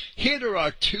 Here there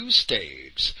are 2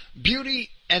 staves,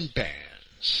 beauty and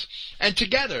bands, and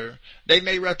together they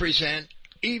may represent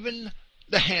even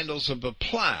the handles of a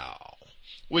plow,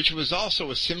 which was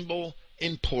also a symbol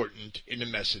important in the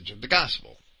message of the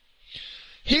gospel.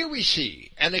 Here we see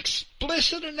an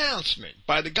explicit announcement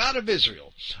by the God of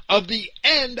Israel of the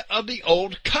end of the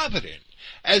old covenant,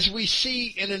 as we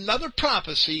see in another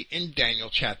prophecy in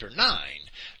Daniel chapter 9.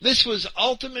 This was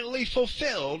ultimately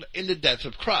fulfilled in the death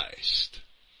of Christ.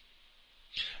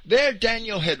 There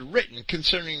Daniel had written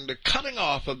concerning the cutting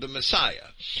off of the Messiah,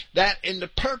 that in the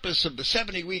purpose of the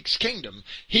 70 weeks kingdom,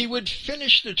 he would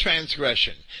finish the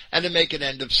transgression, and to make an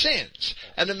end of sins,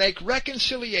 and to make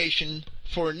reconciliation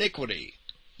for iniquity,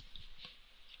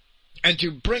 and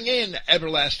to bring in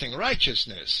everlasting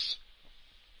righteousness,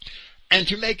 and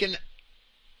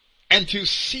to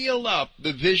seal up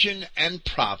the vision and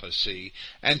prophecy,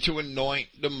 and to anoint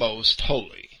the most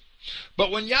holy. But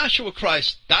when Yahshua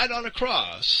Christ died on a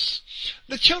cross,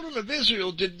 the children of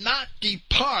Israel did not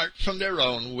depart from their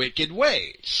own wicked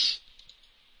ways.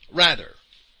 Rather,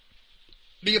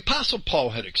 the Apostle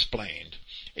Paul had explained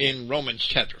in Romans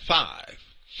chapter 5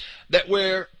 that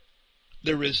where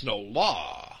there is no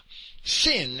law,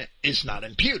 sin is not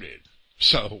imputed.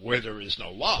 So where there is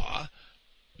no law,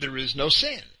 there is no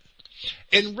sin.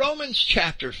 In Romans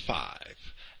chapter 5,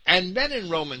 and then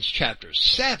in Romans chapter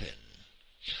 7,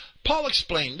 Paul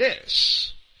explained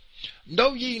this: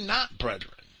 Know ye not,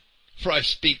 brethren, for I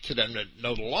speak to them that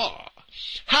know the law,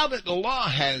 how that the law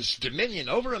has dominion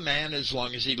over a man as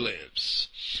long as he lives.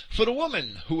 For the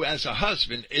woman who has a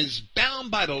husband is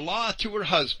bound by the law to her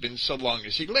husband so long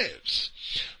as he lives.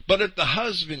 But if the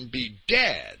husband be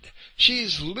dead, she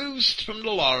is loosed from the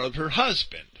law of her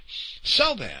husband.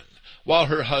 So then, while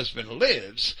her husband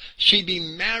lives, she be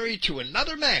married to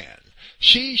another man,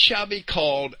 she shall be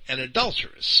called an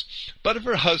adulteress. But if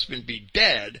her husband be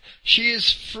dead, she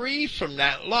is free from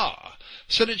that law,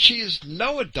 so that she is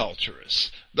no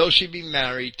adulteress, though she be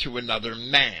married to another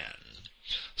man.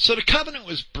 So the covenant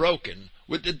was broken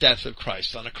with the death of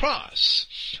Christ on the cross,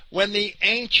 when the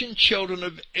ancient children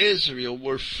of Israel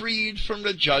were freed from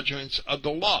the judgments of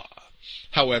the law.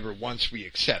 However, once we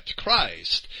accept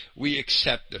Christ, we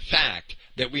accept the fact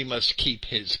that we must keep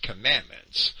his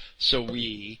commandments. So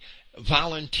we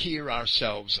volunteer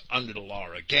ourselves under the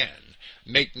law again.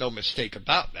 Make no mistake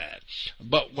about that.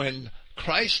 But when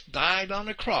Christ died on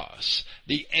the cross,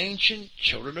 the ancient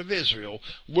children of Israel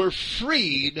were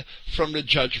freed from the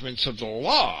judgments of the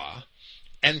law,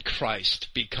 and Christ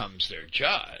becomes their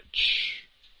judge.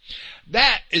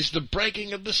 That is the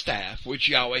breaking of the staff, which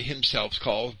Yahweh himself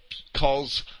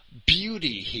calls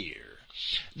beauty here.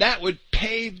 That would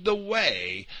pave the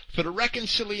way for the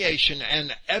reconciliation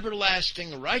and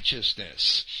everlasting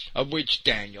righteousness of which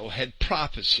Daniel had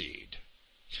prophesied.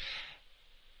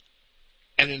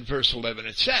 And in verse 11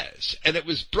 it says, and it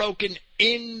was broken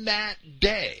in that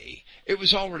day. It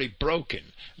was already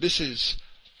broken. This is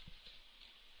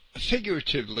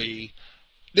figurative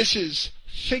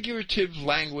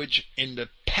language in the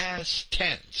past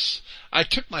tense. I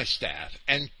took my staff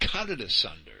and cut it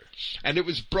asunder, and it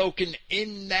was broken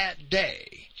in that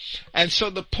day. And so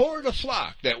the poor of the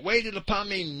flock that waited upon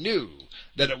me knew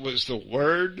that it was the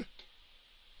word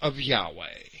of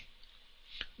Yahweh.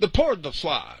 The poor of the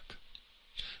flock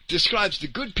describes the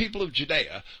good people of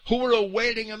Judea who were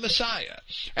awaiting a Messiah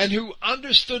and who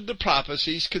understood the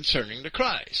prophecies concerning the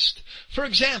Christ. For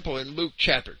example, in Luke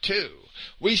chapter 2,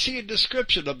 we see a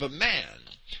description of a man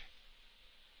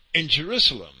in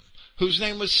Jerusalem whose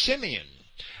name was Simeon.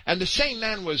 And the same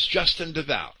man was just and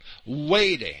devout,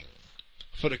 waiting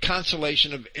for the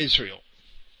consolation of Israel.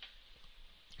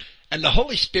 And the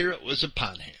Holy Spirit was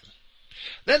upon him.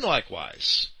 Then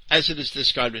likewise, as it is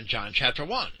described in John chapter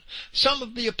 1, some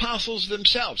of the apostles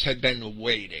themselves had been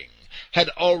waiting, had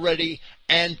already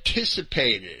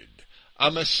anticipated a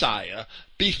Messiah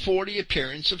before the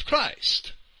appearance of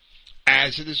Christ.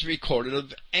 As it is recorded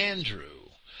of Andrew,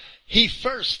 he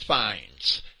first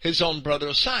finds his own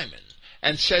brother Simon,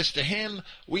 and says to him,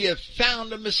 we have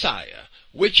found a Messiah,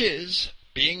 which is,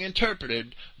 being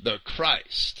interpreted, the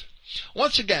Christ.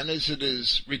 Once again, as it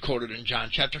is recorded in John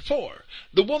chapter 4,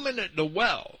 the woman at the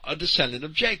well, a descendant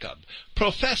of Jacob,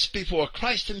 professed before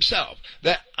Christ himself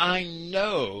that I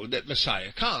know that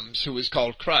Messiah comes, who is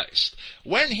called Christ.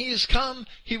 When he is come,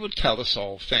 he will tell us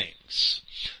all things.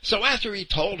 So after he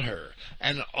told her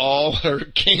and all her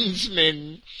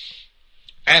kinsmen,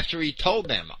 after he told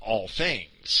them all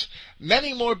things,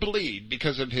 many more believed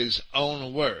because of his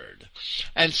own word,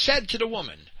 and said to the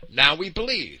woman, now we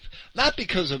believe, not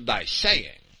because of thy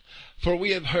saying, for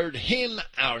we have heard him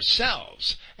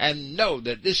ourselves, and know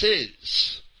that this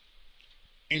is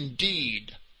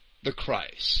indeed the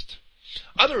Christ.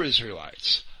 Other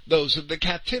Israelites, those of the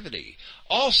captivity,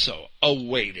 also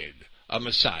awaited a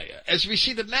Messiah, as we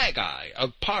see the Magi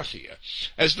of Parthia,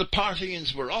 as the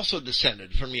Parthians were also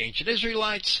descended from the ancient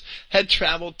Israelites, had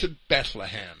traveled to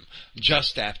Bethlehem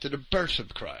just after the birth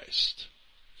of Christ.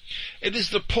 It is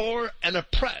the poor and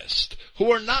oppressed,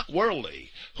 who are not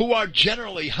worldly, who are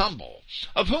generally humble,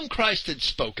 of whom Christ had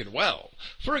spoken well.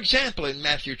 For example, in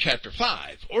Matthew chapter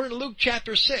 5, or in Luke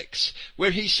chapter 6,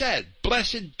 where he said,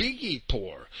 "Blessed be ye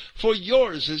poor, for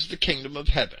yours is the kingdom of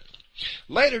heaven."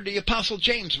 Later, the Apostle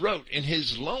James wrote in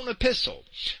his lone epistle,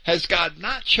 "Has God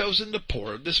not chosen the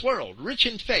poor of this world, rich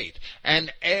in faith,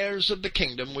 and heirs of the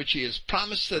kingdom which he has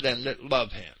promised to them that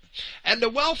love him?" And the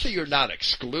wealthy are not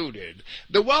excluded.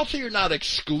 The wealthy are not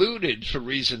excluded for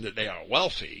reason that they are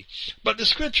wealthy, but the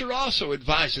Scripture also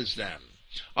advises them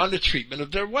on the treatment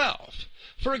of their wealth.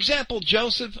 For example,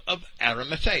 Joseph of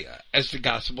Arimathea, as the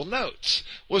Gospel notes,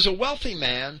 was a wealthy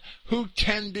man who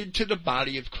tended to the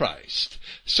body of Christ.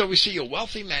 So we see a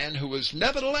wealthy man who was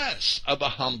nevertheless of a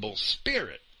humble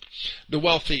spirit. The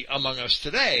wealthy among us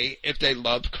today, if they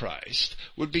love Christ,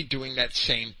 would be doing that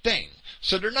same thing.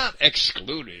 So they're not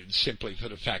excluded simply for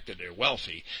the fact that they're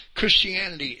wealthy.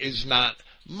 Christianity is not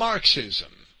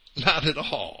Marxism. Not at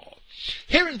all.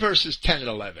 Here in verses 10 and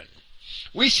 11,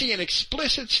 we see an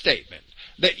explicit statement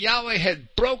that Yahweh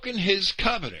had broken his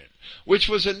covenant, which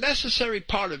was a necessary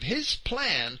part of his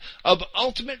plan of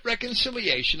ultimate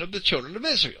reconciliation of the children of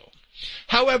Israel.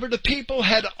 However, the people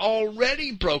had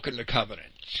already broken the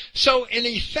covenant, so in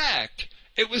effect,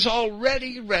 it was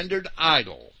already rendered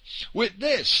idle. With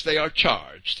this they are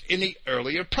charged in the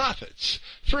earlier prophets.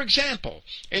 For example,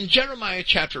 in Jeremiah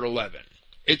chapter 11,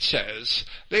 it says,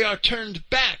 "They are turned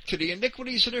back to the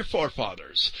iniquities of their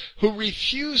forefathers, who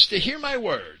refused to hear my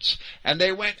words, and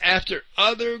they went after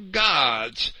other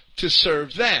gods to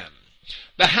serve them.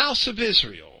 The house of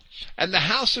Israel and the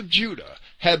house of Judah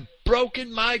have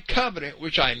broken my covenant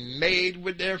which I made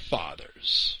with their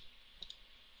fathers."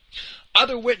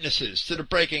 Other witnesses to the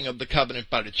breaking of the covenant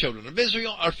by the children of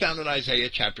Israel are found in Isaiah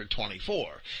chapter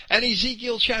 24 and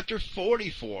Ezekiel chapter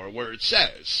 44, where it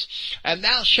says, "And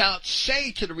thou shalt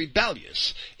say to the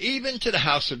rebellious, even to the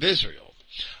house of Israel,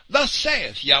 Thus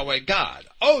saith Yahweh God,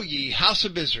 O ye house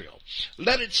of Israel,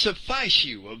 let it suffice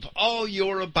you of all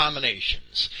your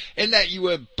abominations, in that you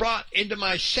have brought into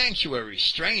my sanctuary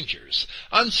strangers,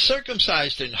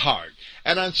 uncircumcised in heart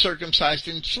and uncircumcised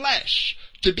in flesh,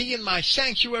 to be in my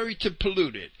sanctuary to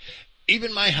pollute it,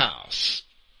 even my house.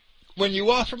 When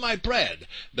you offer my bread,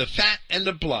 the fat and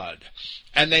the blood,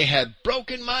 and they have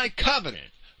broken my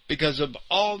covenant because of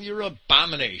all your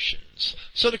abominations."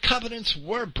 So the covenants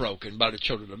were broken by the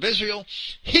children of Israel.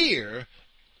 Here,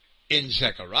 in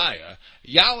Zechariah,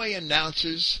 Yahweh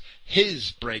announces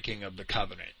his breaking of the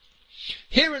covenant.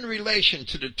 Here in relation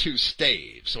to the two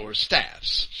staves, or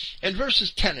staffs, in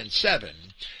verses 10 and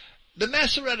 7, the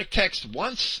Masoretic text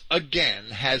once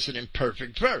again has an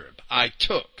imperfect verb, "I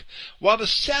took," while the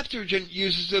Septuagint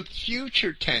uses a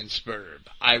future tense verb,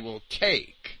 "I will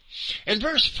take." In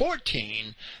verse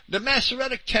 14, the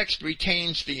Masoretic text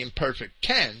retains the imperfect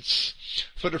tense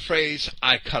for the phrase,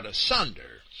 "I cut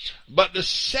asunder," but the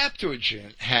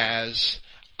Septuagint has,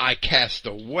 "I cast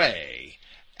away,"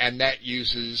 and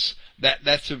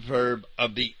that's a verb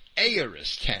of the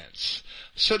aorist tense.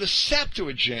 So the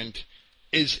Septuagint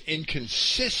is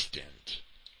inconsistent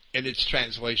in its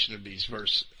translation of these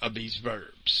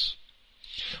verbs.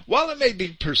 While it may be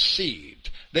perceived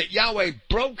that Yahweh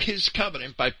broke his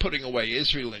covenant by putting away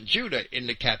Israel and Judah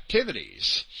into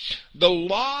captivities, the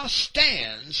law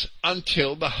stands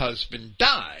until the husband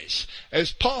dies,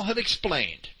 as Paul had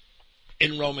explained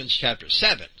in Romans chapter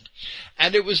 7.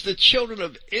 And it was the children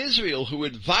of Israel who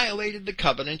had violated the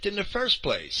covenant in the first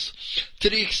place, to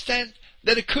the extent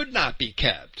that it could not be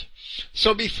kept.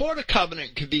 So before the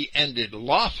covenant could be ended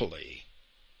lawfully,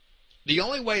 the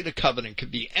only way the covenant could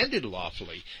be ended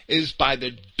lawfully is by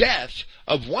the death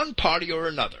of one party or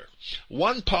another.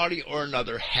 One party or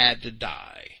another had to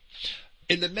die.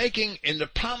 In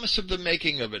the promise of the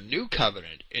making of a new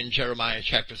covenant in Jeremiah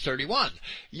chapter 31,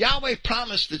 Yahweh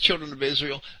promised the children of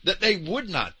Israel that they would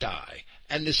not die.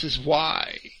 And this is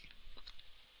why.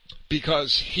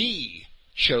 Because he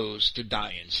chose to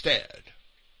die instead.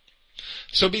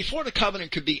 So before the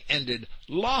covenant could be ended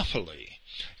lawfully,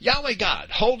 Yahweh God,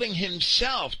 holding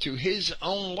himself to his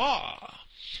own law,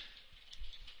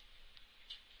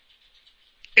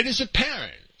 it is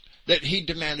apparent that he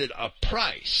demanded a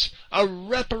price, a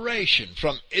reparation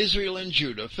from Israel and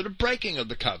Judah for the breaking of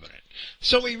the covenant.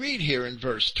 So we read here in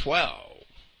verse 12,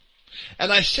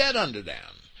 "And I said unto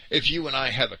them, if you and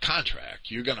I have a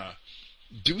contract, you're going to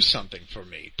do something for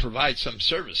me, provide some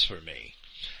service for me,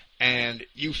 and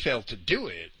you fail to do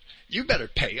it, you better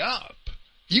pay up.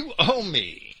 You owe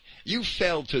me. You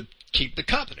failed to keep the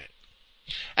covenant.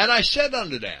 And I said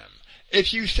unto them,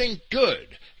 if you think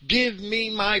good, give me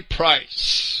my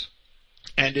price,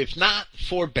 and if not,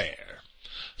 forbear.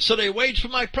 So they weighed for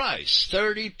my price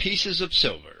 30 pieces of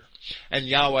silver. And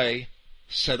Yahweh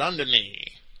said unto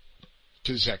me,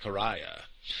 to Zechariah,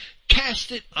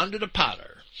 cast it under the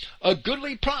potter, a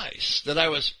goodly price that I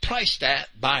was priced at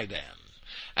by them.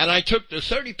 And I took the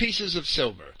 30 pieces of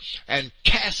silver, and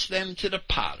cast them to the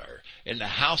potter in the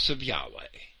house of Yahweh.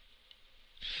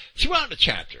 Throughout the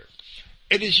chapter,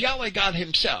 it is Yahweh God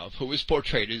himself who is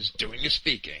portrayed as doing the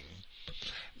speaking.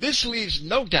 This leaves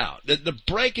no doubt that the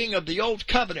breaking of the old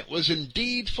covenant was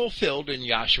indeed fulfilled in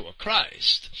Yahshua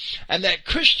Christ, and that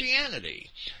Christianity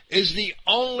is the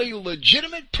only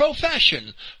legitimate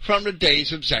profession from the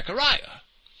days of Zechariah.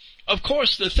 Of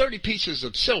course, the 30 pieces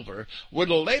of silver were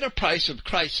the later price of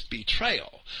Christ's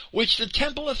betrayal, which the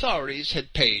temple authorities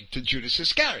had paid to Judas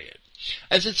Iscariot.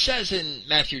 As it says in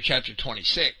Matthew chapter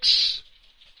 26,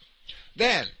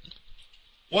 then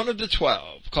one of the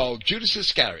 12, called Judas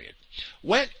Iscariot,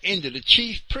 went into the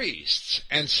chief priests,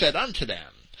 and said unto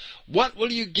them, what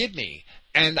will you give me,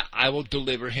 and I will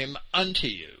deliver him unto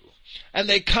you? And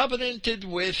they covenanted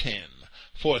with him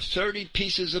for 30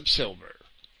 pieces of silver.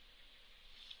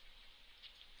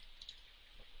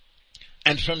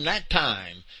 And from that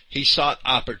time he sought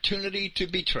opportunity to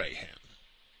betray him.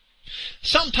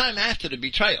 Sometime after the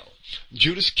betrayal,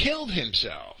 Judas killed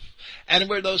himself, and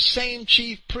where those same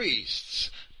chief priests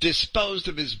disposed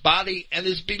of his body and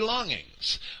his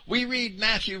belongings. We read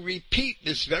Matthew repeat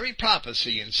this very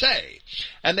prophecy and say,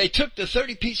 and they took the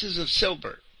 30 pieces of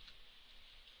silver,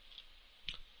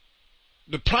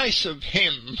 the price of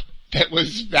him that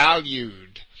was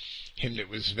valued,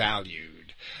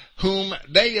 whom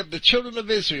they of the children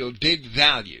of Israel did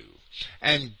value,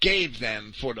 and gave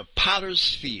them for the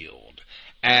potter's field,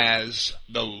 as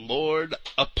the Lord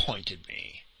appointed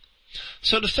me.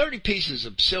 So the 30 pieces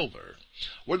of silver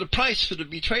were the price for the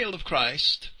betrayal of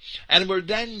Christ, and were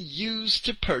then used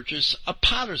to purchase a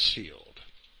potter's field.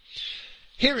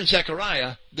 Here in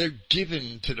Zechariah, they're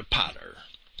given to the potter.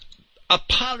 A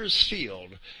potter's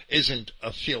field isn't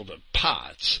a field of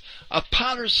pots. A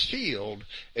potter's field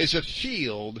is a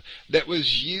field that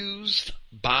was used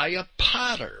by a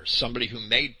potter, somebody who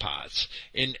made pots,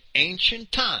 in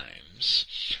ancient times,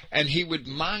 and he would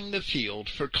mine the field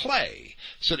for clay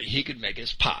so that he could make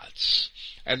his pots.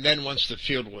 And then once the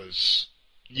field was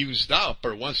used up,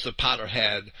 or once the potter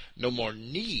had no more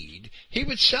need, he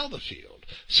would sell the field.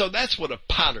 So that's what a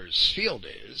potter's field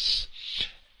is.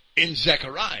 In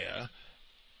Zechariah,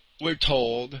 we're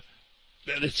told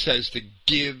that it says to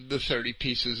give the 30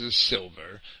 pieces of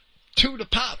silver to the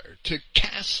potter, to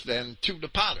cast them to the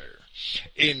potter.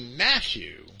 In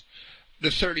Matthew,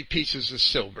 the 30 pieces of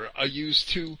silver are used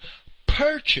to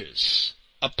purchase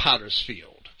a potter's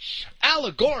field.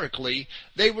 Allegorically,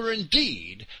 they were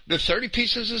indeed, the 30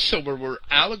 pieces of silver were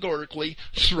allegorically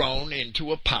thrown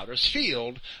into a potter's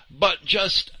field, but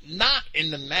just not in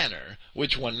the manner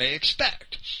which one may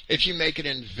expect. If you make an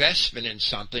investment in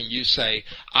something, you say,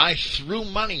 I threw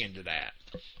money into that.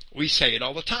 We say it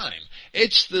all the time.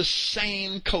 It's the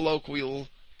same colloquial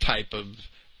type of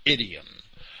idiom.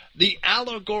 The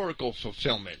allegorical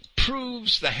fulfillment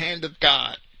proves the hand of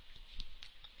God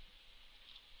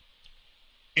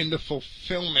in the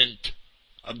fulfillment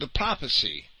of the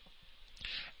prophecy,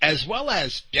 as well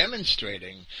as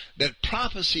demonstrating that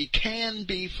prophecy can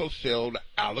be fulfilled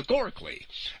allegorically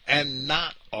and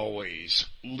not always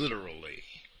literally.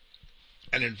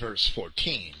 And in verse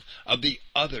 14, of the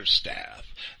other staff,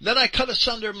 that I cut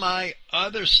asunder my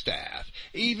other staff,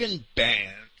 even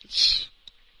bands,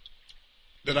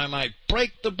 that I might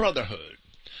break the brotherhood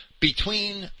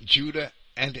between Judah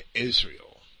and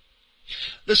Israel.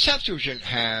 The Septuagint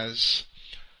has,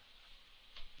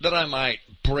 that I might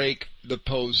break the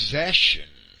possession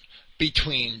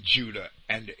between Judah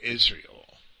and Israel.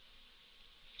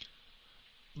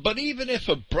 But even if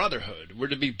a brotherhood were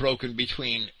to be broken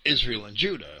between Israel and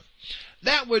Judah,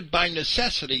 that would by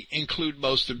necessity include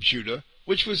most of Judah,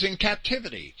 which was in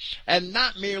captivity, and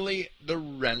not merely the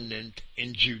remnant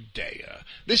in Judea.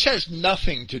 This has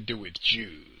nothing to do with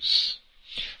Jews.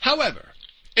 However,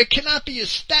 it cannot be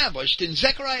established in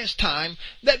Zechariah's time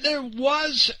that there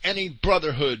was any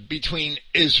brotherhood between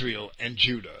Israel and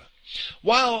Judah.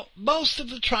 While most of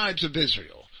the tribes of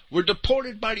Israel were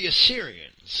deported by the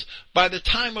Assyrians by the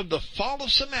time of the fall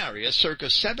of Samaria, circa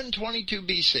 722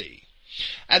 BC,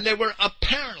 and there were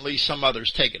apparently some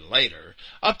others taken later,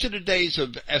 up to the days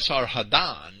of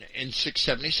Esarhaddon in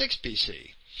 676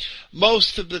 BC.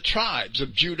 Most of the tribes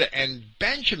of Judah and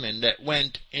Benjamin that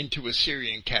went into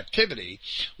Assyrian captivity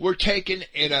were taken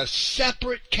in a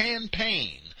separate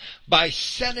campaign by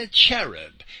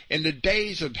Sennacherib in the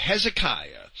days of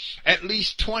Hezekiah, at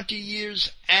least 20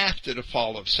 years after the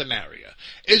fall of Samaria.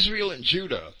 Israel and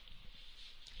Judah,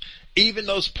 even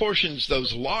those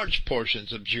large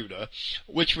portions of Judah,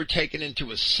 which were taken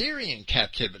into Assyrian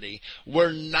captivity,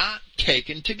 were not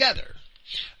taken together.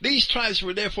 These tribes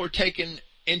were therefore taken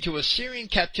into Assyrian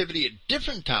captivity at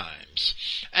different times,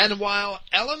 and while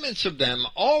elements of them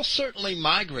all certainly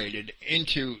migrated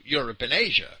into Europe and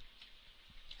Asia,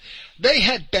 they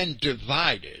had been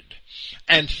divided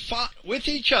and fought with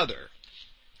each other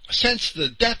since the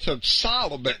death of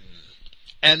Solomon,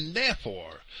 and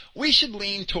therefore we should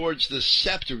lean towards the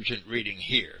Septuagint reading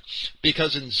here,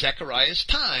 because in Zechariah's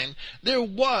time there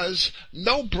was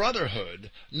no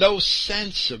brotherhood, no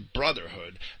sense of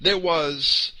brotherhood. There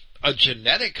was a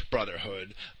genetic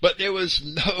brotherhood, but there was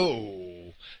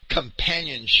no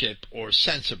companionship or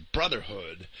sense of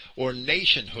brotherhood or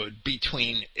nationhood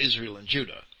between Israel and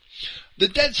Judah. The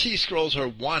Dead Sea Scrolls are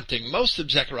wanting most of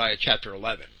Zechariah chapter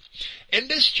 11. In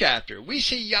this chapter, we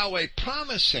see Yahweh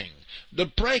promising the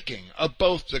breaking of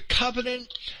both the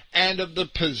covenant and of the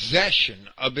possession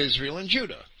of Israel and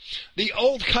Judah. The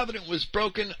old covenant was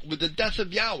broken with the death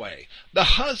of Yahweh, the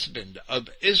husband of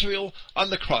Israel, on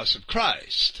the cross of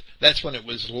Christ. That's when it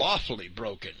was lawfully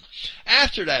broken.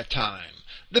 After that time,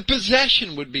 the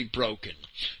possession would be broken.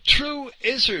 True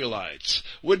Israelites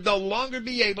would no longer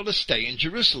be able to stay in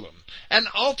Jerusalem, and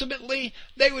ultimately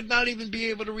they would not even be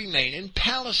able to remain in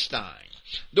Palestine.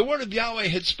 The word of Yahweh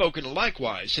had spoken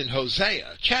likewise in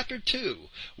Hosea chapter 2,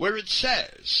 where it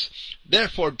says,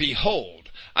 "Therefore, behold,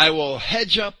 I will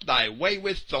hedge up thy way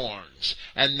with thorns,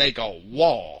 and make a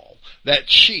wall,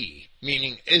 that she,"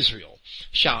 meaning Israel,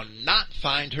 "shall not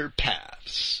find her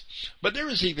paths." But there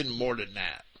is even more than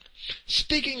that.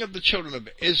 Speaking of the children of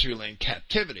Israel in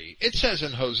captivity, it says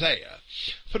in Hosea,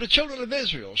 "For the children of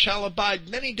Israel shall abide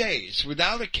many days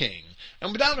without a king,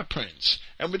 and without a prince,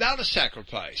 and without a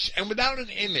sacrifice, and without an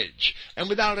image, and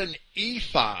without an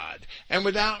ephod, and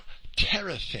without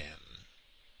teraphim."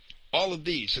 All of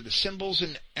these are the symbols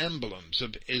and emblems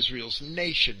of Israel's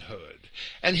nationhood.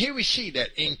 And here we see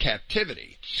that in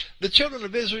captivity, the children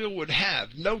of Israel would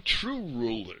have no true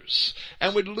rulers,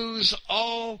 and would lose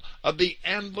all of the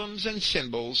emblems and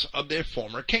symbols of their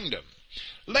former kingdom.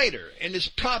 Later, in his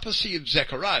prophecy of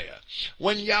Zechariah,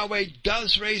 when Yahweh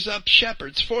does raise up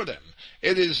shepherds for them,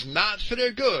 it is not for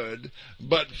their good,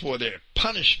 but for their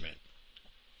punishment.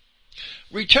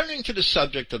 Returning to the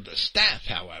subject of the staff,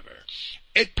 however,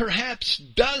 it perhaps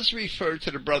does refer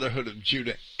to the brotherhood of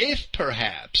Judah, if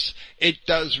perhaps it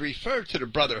does refer to the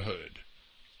brotherhood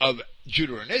of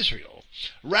Judah and Israel,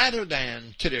 rather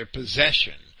than to their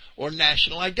possession or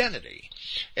national identity.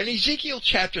 In Ezekiel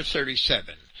chapter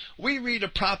 37, we read a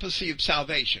prophecy of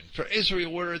salvation for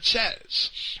Israel where it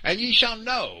says, "And ye shall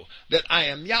know that I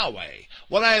am Yahweh,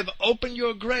 when I have opened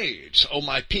your graves, O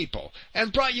my people,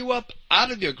 and brought you up out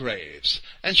of your graves,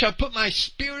 and shall put my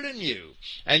spirit in you,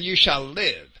 and you shall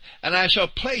live, and I shall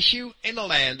place you in a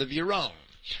land of your own.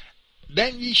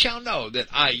 Then ye shall know that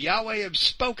I, Yahweh, have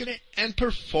spoken it and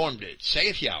performed it,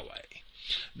 saith Yahweh."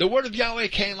 The word of Yahweh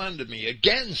came unto me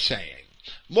again, saying,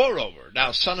 "Moreover,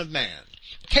 thou son of man,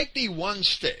 take thee one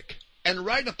stick, and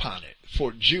write upon it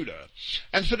for Judah,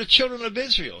 and for the children of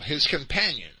Israel his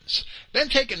companions. Then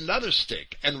take another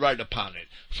stick, and write upon it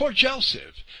for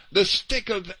Joseph, the stick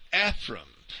of Ephraim,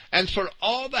 and for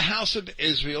all the house of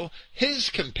Israel his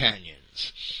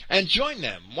companions, and join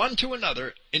them one to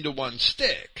another into one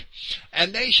stick,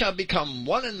 and they shall become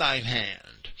one in thine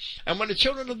hand. And when the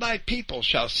children of thy people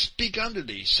shall speak unto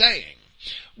thee, saying,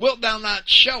 Wilt thou not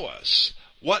show us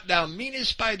what thou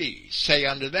meanest by these? Say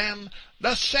unto them,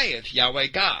 Thus saith Yahweh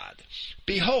God,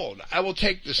 Behold, I will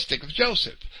take the stick of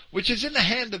Joseph, which is in the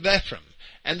hand of Ephraim,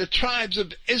 and the tribes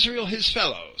of Israel his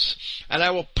fellows, and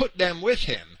I will put them with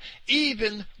him,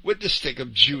 even with the stick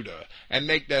of Judah, and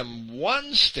make them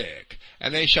one stick,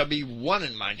 and they shall be one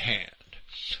in mine hand."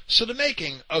 So the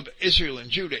making of Israel and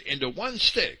Judah into one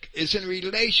stick is in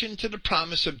relation to the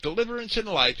promise of deliverance and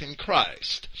life in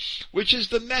Christ, which is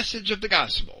the message of the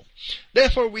gospel.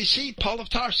 Therefore we see Paul of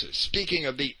Tarsus speaking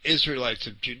of the Israelites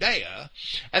of Judea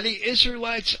and the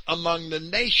Israelites among the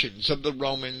nations of the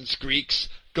Romans, Greeks,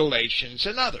 Galatians,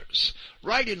 and others.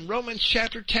 Write in Romans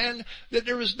chapter 10 that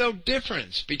there is no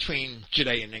difference between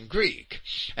Judean and Greek,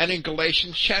 and in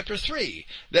Galatians chapter 3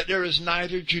 that there is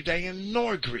neither Judean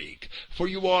nor Greek, for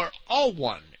you are all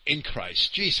one in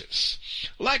Christ Jesus.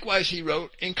 Likewise he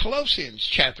wrote in Colossians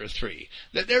chapter 3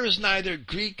 that there is neither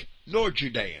Greek nor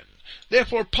Judean,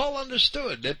 Therefore Paul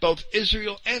understood that both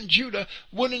Israel and Judah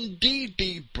would indeed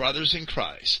be brothers in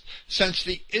Christ, since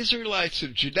the Israelites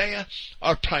of Judea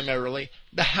are primarily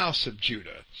the house of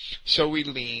Judah. So we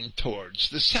lean towards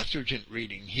the Septuagint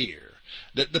reading here,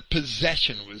 that the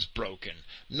possession was broken,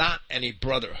 not any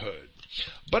brotherhood.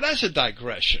 But as a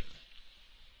digression,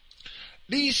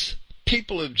 these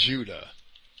people of Judah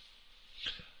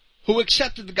who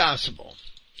accepted the gospel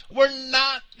were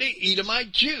not the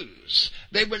Edomite Jews.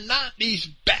 They were not these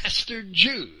bastard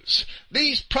Jews.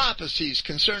 These prophecies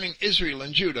concerning Israel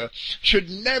and Judah should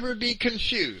never be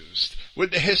confused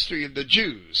with the history of the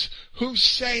Jews, who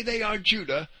say they are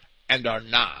Judah and are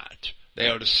not. They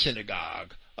are the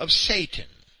synagogue of Satan.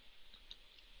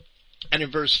 And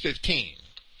in verse 15,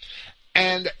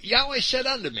 and Yahweh said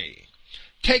unto me,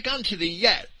 take unto thee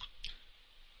yet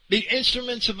the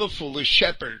instruments of a foolish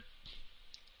shepherd.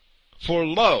 For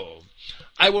lo,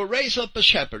 I will raise up a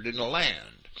shepherd in the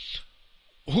land,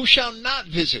 who shall not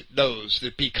visit those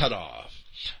that be cut off,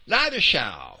 neither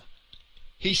shall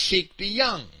he seek the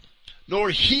young, nor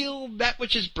heal that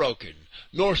which is broken,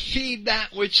 nor feed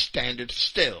that which standeth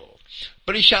still.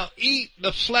 But he shall eat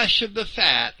the flesh of the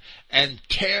fat, and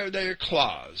tear their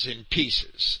claws in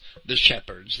pieces. The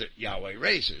shepherds that Yahweh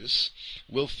raises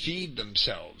will feed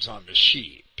themselves on the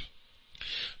sheep.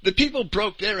 The people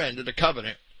broke their end of the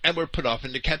covenant and were put off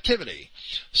into captivity.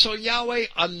 So Yahweh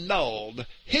annulled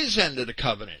his end of the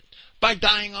covenant by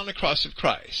dying on the cross of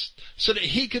Christ, so that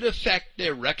he could effect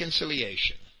their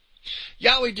reconciliation.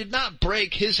 Yahweh did not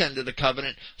break his end of the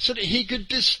covenant so that he could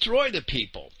destroy the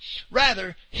people.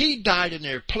 Rather, he died in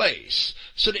their place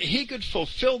so that he could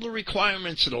fulfill the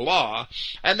requirements of the law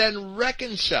and then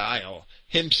reconcile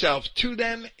himself to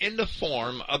them in the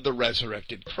form of the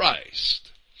resurrected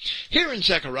Christ. Here in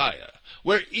Zechariah,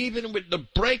 where even with the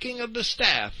breaking of the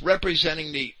staff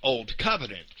representing the old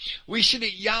covenant, we see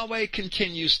that Yahweh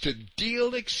continues to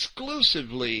deal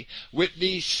exclusively with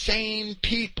these same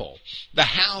people, the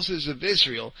houses of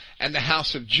Israel and the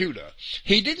house of Judah.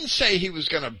 He didn't say he was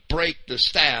going to break the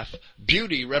staff,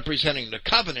 beauty representing the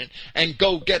covenant, and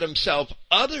go get himself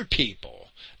other people.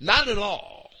 Not at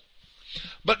all.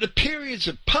 But the periods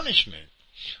of punishment,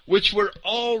 which were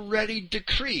already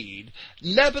decreed,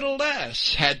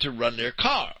 nevertheless had to run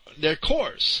their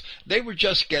course. They were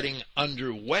just getting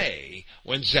underway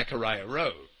when Zechariah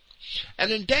wrote.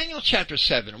 And in Daniel chapter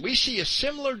 7, we see a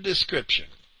similar description,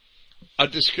 a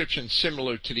description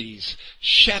similar to these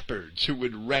shepherds who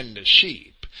would rend the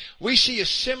sheep. We see a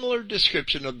similar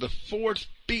description of the fourth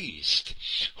beast,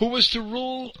 who was to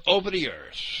rule over the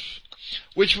earth,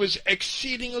 which was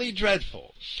exceedingly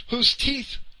dreadful, whose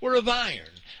teeth were of iron,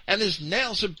 and his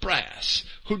nails of brass,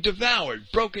 who devoured,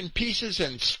 broke in pieces,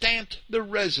 and stamped the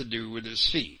residue with his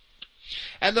feet.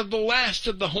 And of the last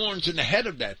of the horns in the head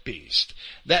of that beast,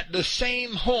 that the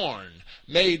same horn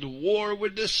made war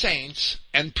with the saints,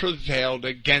 and prevailed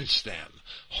against them.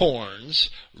 Horns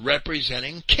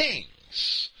representing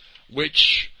kings,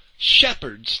 which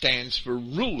shepherd stands for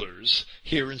rulers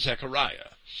here in Zechariah.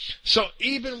 So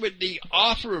even with the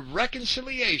offer of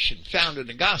reconciliation found in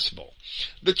the gospel,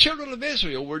 the children of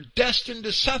Israel were destined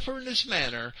to suffer in this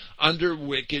manner under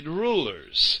wicked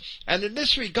rulers. And in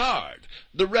this regard,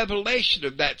 the revelation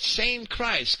of that same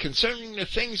Christ concerning the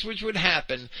things which would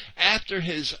happen after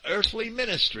his earthly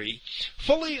ministry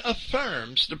fully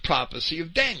affirms the prophecy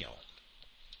of Daniel.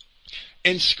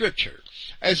 In Scripture,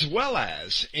 as well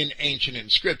as in ancient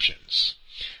inscriptions,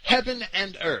 heaven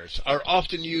and earth are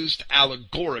often used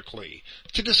allegorically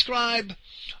to describe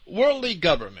worldly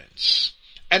governments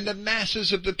and the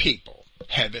masses of the people,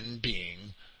 heaven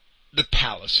being the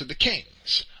palace of the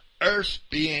kings, earth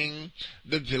being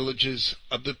the villages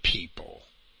of the people.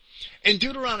 In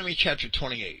Deuteronomy chapter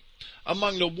 28,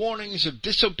 among the warnings of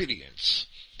disobedience,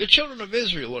 the children of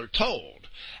Israel are told,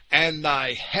 and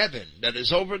thy heaven that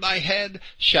is over thy head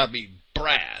shall be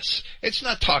brass. It's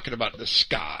not talking about the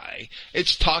sky.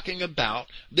 It's talking about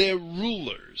their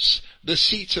rulers, the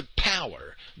seats of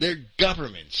power, their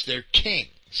governments, their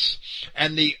kings.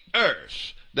 And the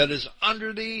earth that is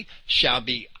under thee shall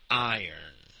be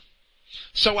iron.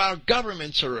 So our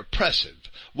governments are oppressive,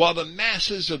 while the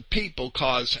masses of people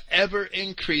cause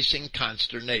ever-increasing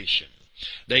consternation.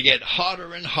 They get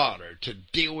harder and harder to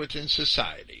deal with in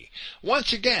society.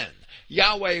 Once again,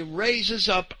 Yahweh raises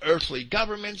up earthly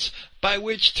governments by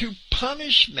which to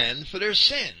punish men for their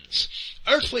sins.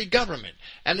 Earthly government,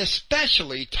 and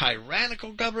especially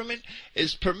tyrannical government,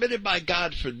 is permitted by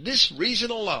God for this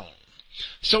reason alone.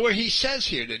 So where he says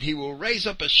here that he will raise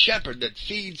up a shepherd that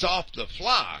feeds off the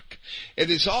flock, it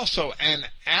is also an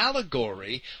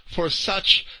allegory for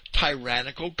such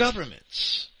tyrannical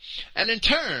governments. And in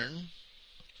turn,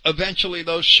 eventually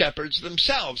those shepherds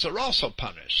themselves are also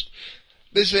punished.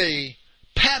 There's a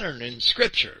pattern in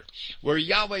Scripture where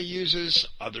Yahweh uses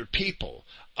other people,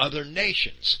 other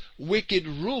nations, wicked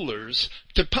rulers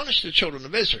to punish the children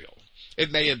of Israel.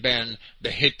 It may have been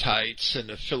the Hittites and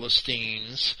the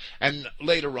Philistines, and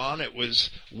later on it was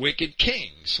wicked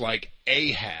kings like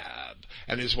Ahab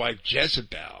and his wife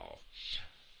Jezebel,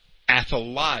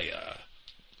 Athaliah,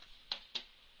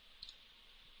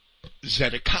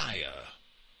 Zedekiah,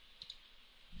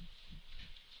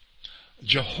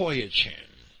 Jehoiachin.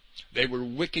 They were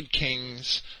wicked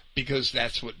kings because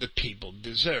that's what the people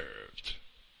deserved.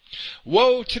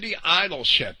 Woe to the idle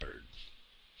shepherd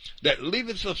that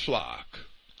leaveth the flock.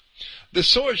 The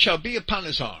sword shall be upon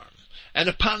his arm, and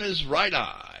upon his right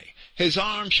eye. His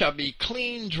arm shall be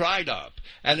clean dried up,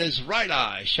 and his right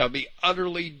eye shall be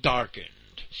utterly darkened.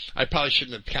 I probably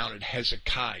shouldn't have counted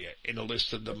Hezekiah in a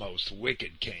list of the most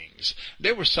wicked kings.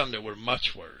 There were some that were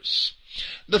much worse.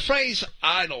 The phrase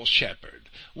idle shepherd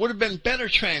would have been better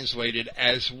translated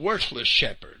as worthless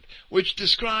shepherd, which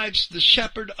describes the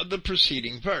shepherd of the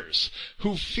preceding verse,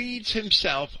 who feeds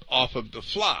himself off of the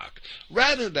flock,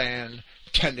 rather than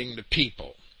tending the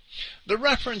people. The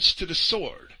reference to the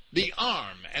sword, the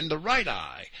arm, and the right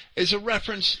eye is a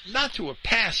reference not to a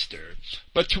pastor,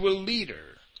 but to a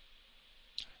leader.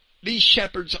 These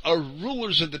shepherds are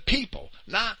rulers of the people,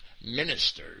 not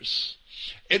ministers.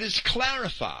 It is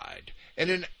clarified in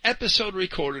an episode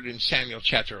recorded in Samuel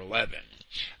chapter 11.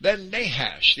 Then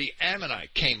Nahash the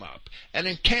Ammonite came up and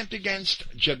encamped against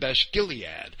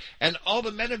Jabesh-Gilead, and all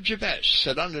the men of Jabesh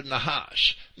said unto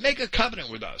Nahash, Make a covenant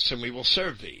with us, and we will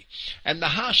serve thee. And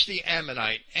Nahash the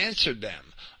Ammonite answered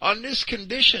them, On this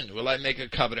condition will I make a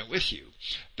covenant with you,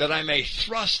 that I may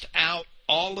thrust out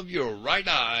all of your right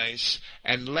eyes,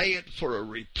 and lay it for a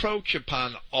reproach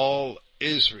upon all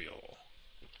Israel.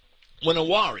 When a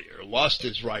warrior lost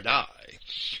his right eye,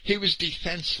 he was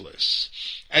defenseless,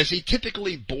 as he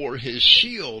typically bore his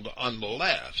shield on the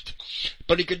left,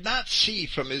 but he could not see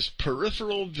from his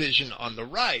peripheral vision on the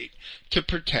right to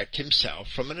protect himself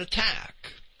from an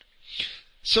attack.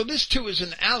 So this too is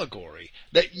an allegory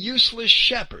that useless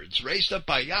shepherds raised up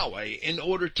by Yahweh in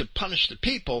order to punish the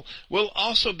people will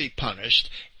also be punished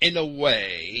in a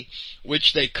way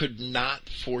which they could not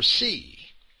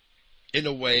foresee, in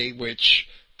a way which,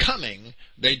 coming,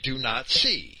 they do not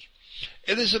see.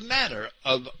 It is a matter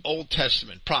of Old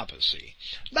Testament prophecy,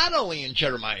 not only in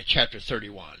Jeremiah chapter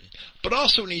 31, but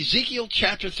also in Ezekiel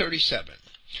chapter 37,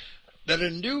 that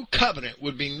a new covenant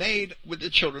would be made with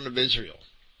the children of Israel.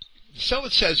 So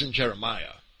it says in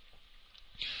Jeremiah,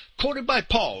 quoted by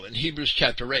Paul in Hebrews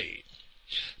chapter 8,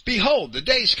 Behold, the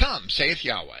days come, saith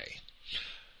Yahweh,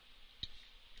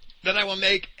 that I will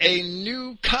make a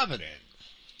new covenant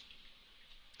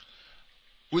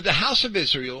with the house of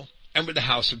Israel and with the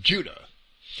house of Judah.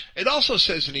 It also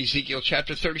says in Ezekiel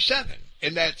chapter 37,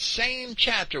 in that same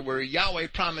chapter where Yahweh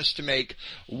promised to make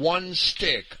one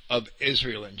stick of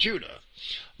Israel and Judah,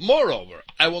 Moreover,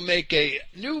 I will make a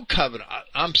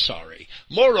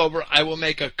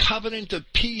covenant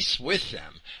of peace with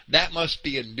them. That must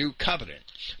be a new covenant,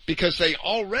 because they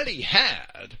already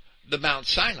had the Mount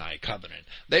Sinai covenant.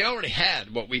 They already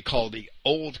had what we call the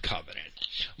Old Covenant.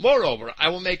 Moreover, I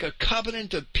will make a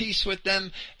covenant of peace with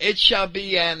them. It shall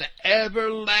be an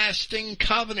everlasting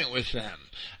covenant with them.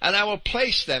 And I will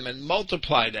place them and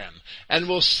multiply them, and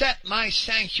will set my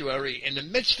sanctuary in the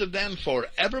midst of them for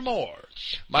evermore.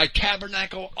 My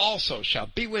tabernacle also shall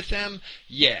be with them.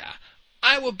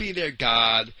 I will be their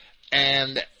God,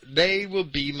 and they will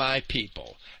be my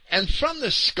people. And from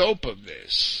the scope of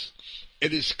this,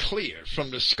 it is clear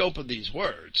from the scope of these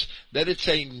words that it's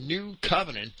a new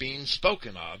covenant being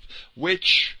spoken of,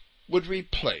 which would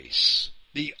replace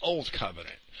the old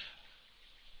covenant,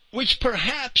 which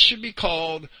perhaps should be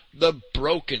called the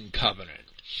broken covenant,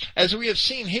 as we have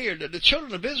seen here that the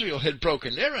children of Israel had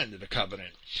broken their end of the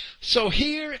covenant. So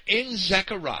here in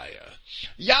Zechariah,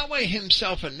 Yahweh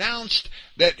himself announced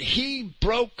that he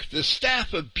broke the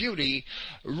staff of beauty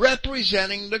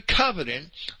representing the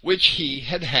covenant which he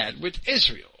had had with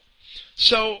Israel.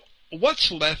 So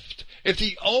what's left if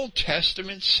the Old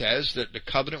Testament says that the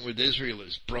covenant with Israel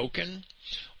is broken?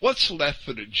 What's left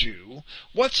for the Jew?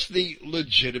 What's the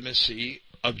legitimacy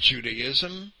of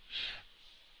Judaism?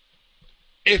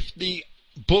 If the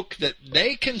book that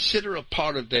they consider a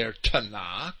part of their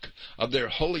Tanakh, of their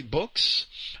holy books,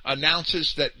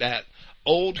 announces that that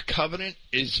old covenant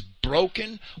is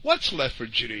broken, what's left for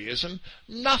Judaism?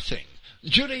 Nothing.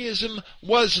 Judaism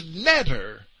was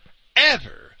never,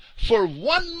 ever, for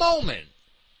one moment,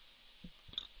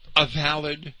 a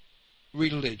valid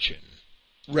religion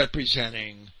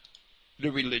representing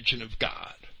the religion of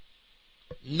God.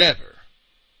 Never.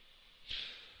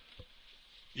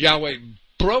 Yahweh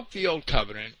broke the old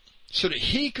covenant so that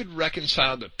he could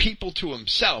reconcile the people to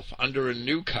himself under a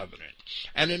new covenant.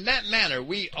 And in that manner,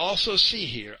 we also see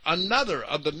here another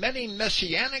of the many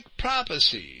messianic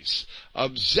prophecies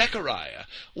of Zechariah,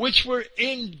 which were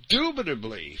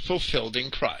indubitably fulfilled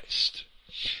in Christ.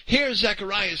 Here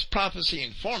Zechariah's prophecy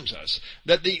informs us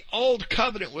that the old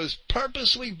covenant was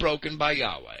purposely broken by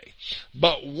Yahweh,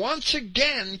 but once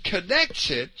again connects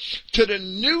it to the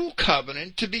new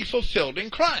covenant to be fulfilled in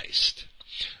Christ.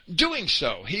 Doing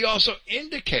so, he also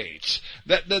indicates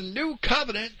that the new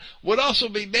covenant would also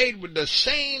be made with the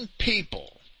same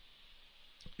people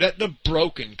that the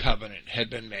broken covenant had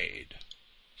been made.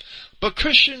 But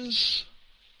Christians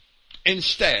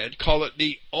instead call it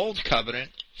the old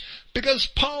covenant because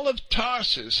Paul of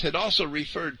Tarsus had also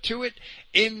referred to it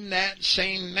in that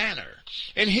same manner.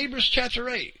 In Hebrews chapter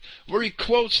 8, where he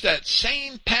quotes that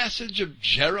same passage of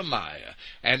Jeremiah,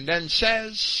 and then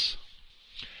says,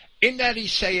 in that he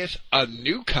saith a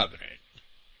new covenant.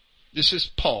 This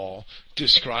is Paul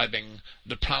describing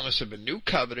the promise of a new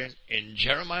covenant in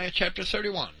Jeremiah chapter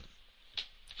 31.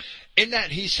 In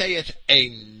that he saith a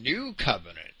new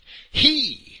covenant.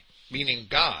 He, meaning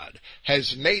God,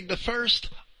 has made the first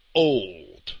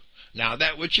old. Now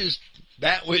that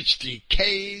which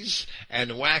decays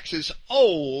and waxes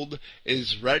old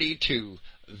is ready to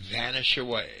vanish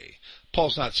away.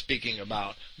 Paul's not speaking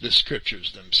about the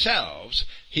scriptures themselves.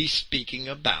 He's speaking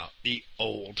about the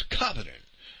old covenant,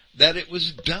 that it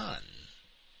was done.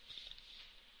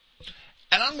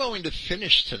 And I'm going to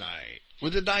finish tonight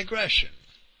with a digression.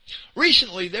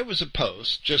 Recently, there was a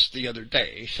post, just the other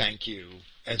day, thank you,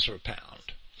 Ezra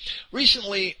Pound.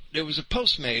 Recently, there was a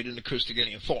post made in the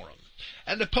Christogenea Forum,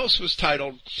 and the post was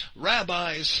titled,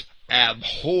 Rabbis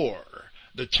Abhor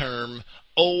the Term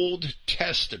Old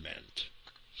Testament.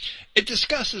 It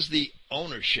discusses the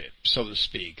ownership, so to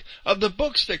speak, of the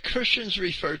books that Christians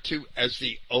refer to as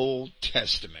the Old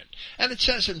Testament. And it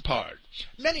says in part,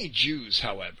 many Jews,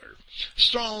 however,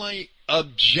 strongly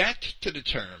object to the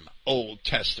term Old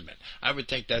Testament. I would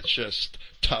think that's just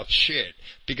tough shit,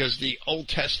 because the Old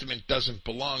Testament doesn't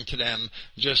belong to them,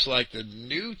 just like the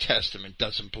New Testament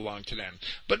doesn't belong to them.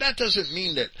 But that doesn't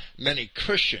mean that many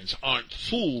Christians aren't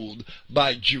fooled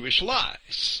by Jewish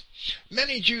lies.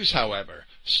 Many Jews, however,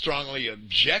 strongly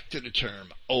object to the term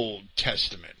Old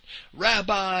Testament.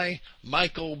 Rabbi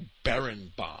Michael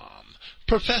Berenbaum,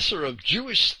 professor of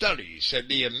Jewish studies at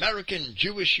the American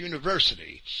Jewish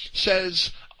University,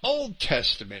 says Old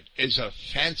Testament is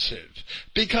offensive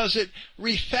because it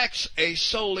reflects a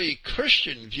solely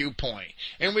Christian viewpoint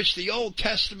in which the New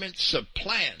Testament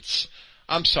supplants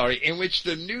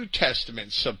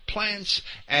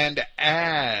and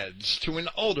adds to an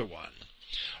older one.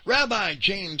 Rabbi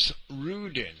James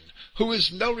Rudin, who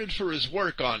is noted for his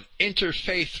work on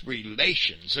interfaith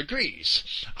relations, agrees.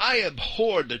 I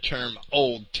abhor the term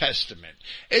Old Testament.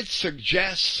 It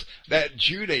suggests that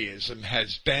Judaism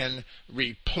has been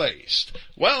replaced.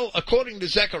 Well, according to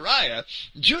Zechariah,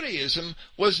 Judaism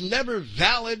was never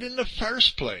valid in the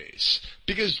first place,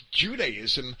 because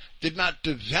Judaism did not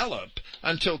develop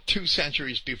until 2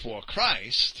 centuries before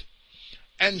Christ,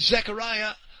 and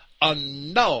Zechariah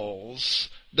annuls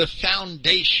the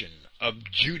foundation of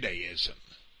Judaism.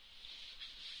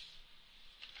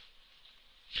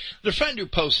 The friend who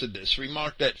posted this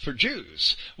remarked that for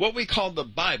Jews, what we call the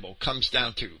Bible comes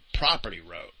down to property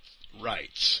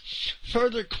rights,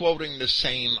 further quoting the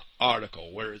same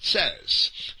article where it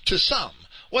says, to some,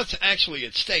 what's actually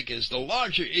at stake is the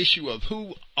larger issue of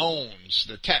who owns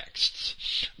the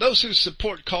texts. Those who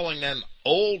support calling them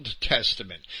Old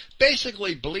Testament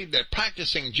basically believe that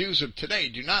practicing Jews of today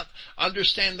do not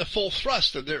understand the full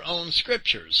thrust of their own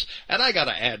scriptures. And I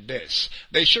gotta add this,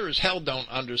 they sure as hell don't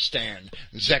understand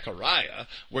Zechariah,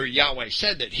 where Yahweh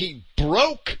said that he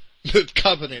broke the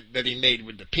covenant that he made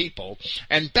with the people,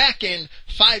 and back in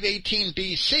 518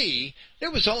 BC,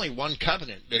 there was only one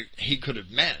covenant that he could have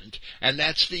meant, and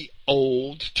that's the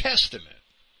Old Testament,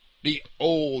 the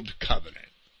Old Covenant.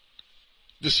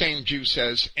 The same Jew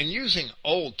says, in using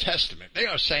Old Testament, they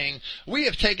are saying, we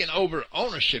have taken over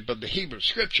ownership of the Hebrew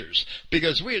Scriptures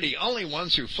because we are the only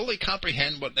ones who fully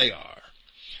comprehend what they are.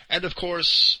 And of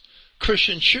course,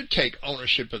 Christians should take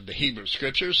ownership of the Hebrew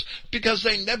Scriptures because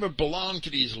they never belonged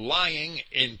to these lying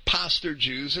imposter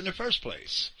Jews in the first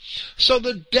place. So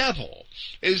the devil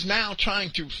is now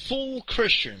trying to fool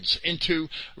Christians into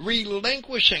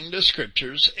relinquishing the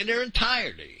Scriptures in their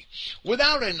entirety.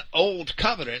 Without an old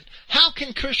covenant, how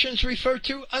can Christians refer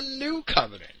to a new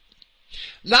covenant?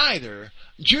 Neither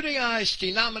Judaized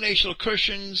denominational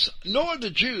Christians nor the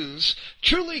Jews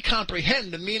truly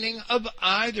comprehend the meaning of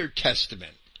either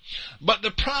testament. But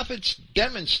the prophets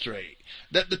demonstrate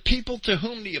that the people to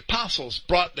whom the apostles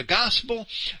brought the gospel,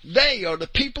 they are the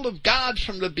people of God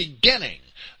from the beginning.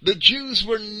 The Jews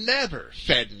were never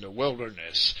fed in the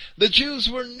wilderness. The Jews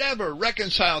were never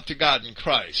reconciled to God in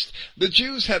Christ. The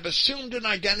Jews have assumed an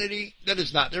identity that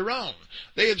is not their own.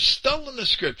 They have stolen the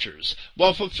scriptures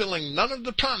while fulfilling none of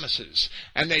the promises,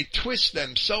 and they twist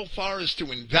them so far as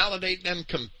to invalidate them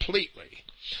completely.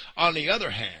 On the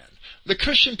other hand, the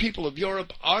Christian people of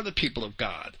Europe are the people of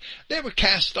God. They were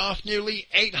cast off nearly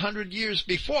 800 years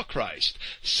before Christ.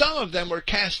 Some of them were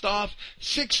cast off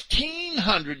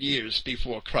 1,600 years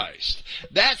before Christ.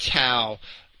 That's how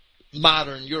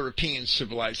modern European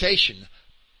civilization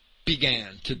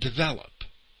began to develop.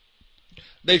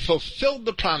 They fulfilled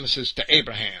the promises to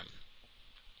Abraham.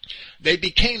 They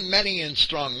became many and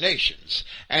strong nations,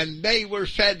 and they were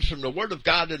fed from the Word of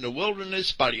God in the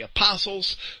wilderness by the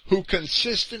apostles who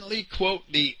consistently quote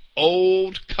the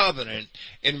Old Covenant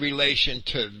in relation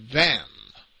to them.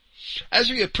 As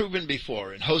we have proven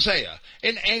before in Hosea,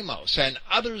 in Amos, and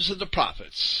others of the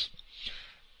prophets,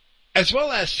 as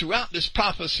well as throughout this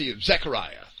prophecy of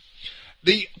Zechariah,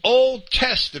 the Old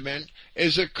Testament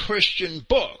is a Christian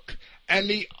book, and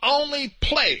the only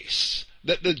place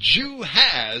that the Jew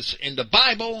has in the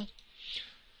Bible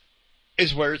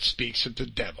is where it speaks of the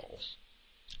devil.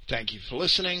 Thank you for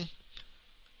listening.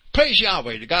 Praise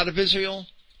Yahweh, the God of Israel,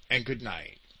 and good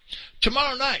night.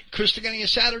 Tomorrow night, Christogenea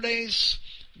Saturdays,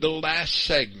 the last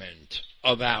segment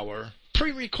of our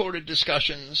pre-recorded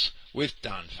discussions with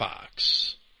Don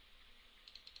Fox.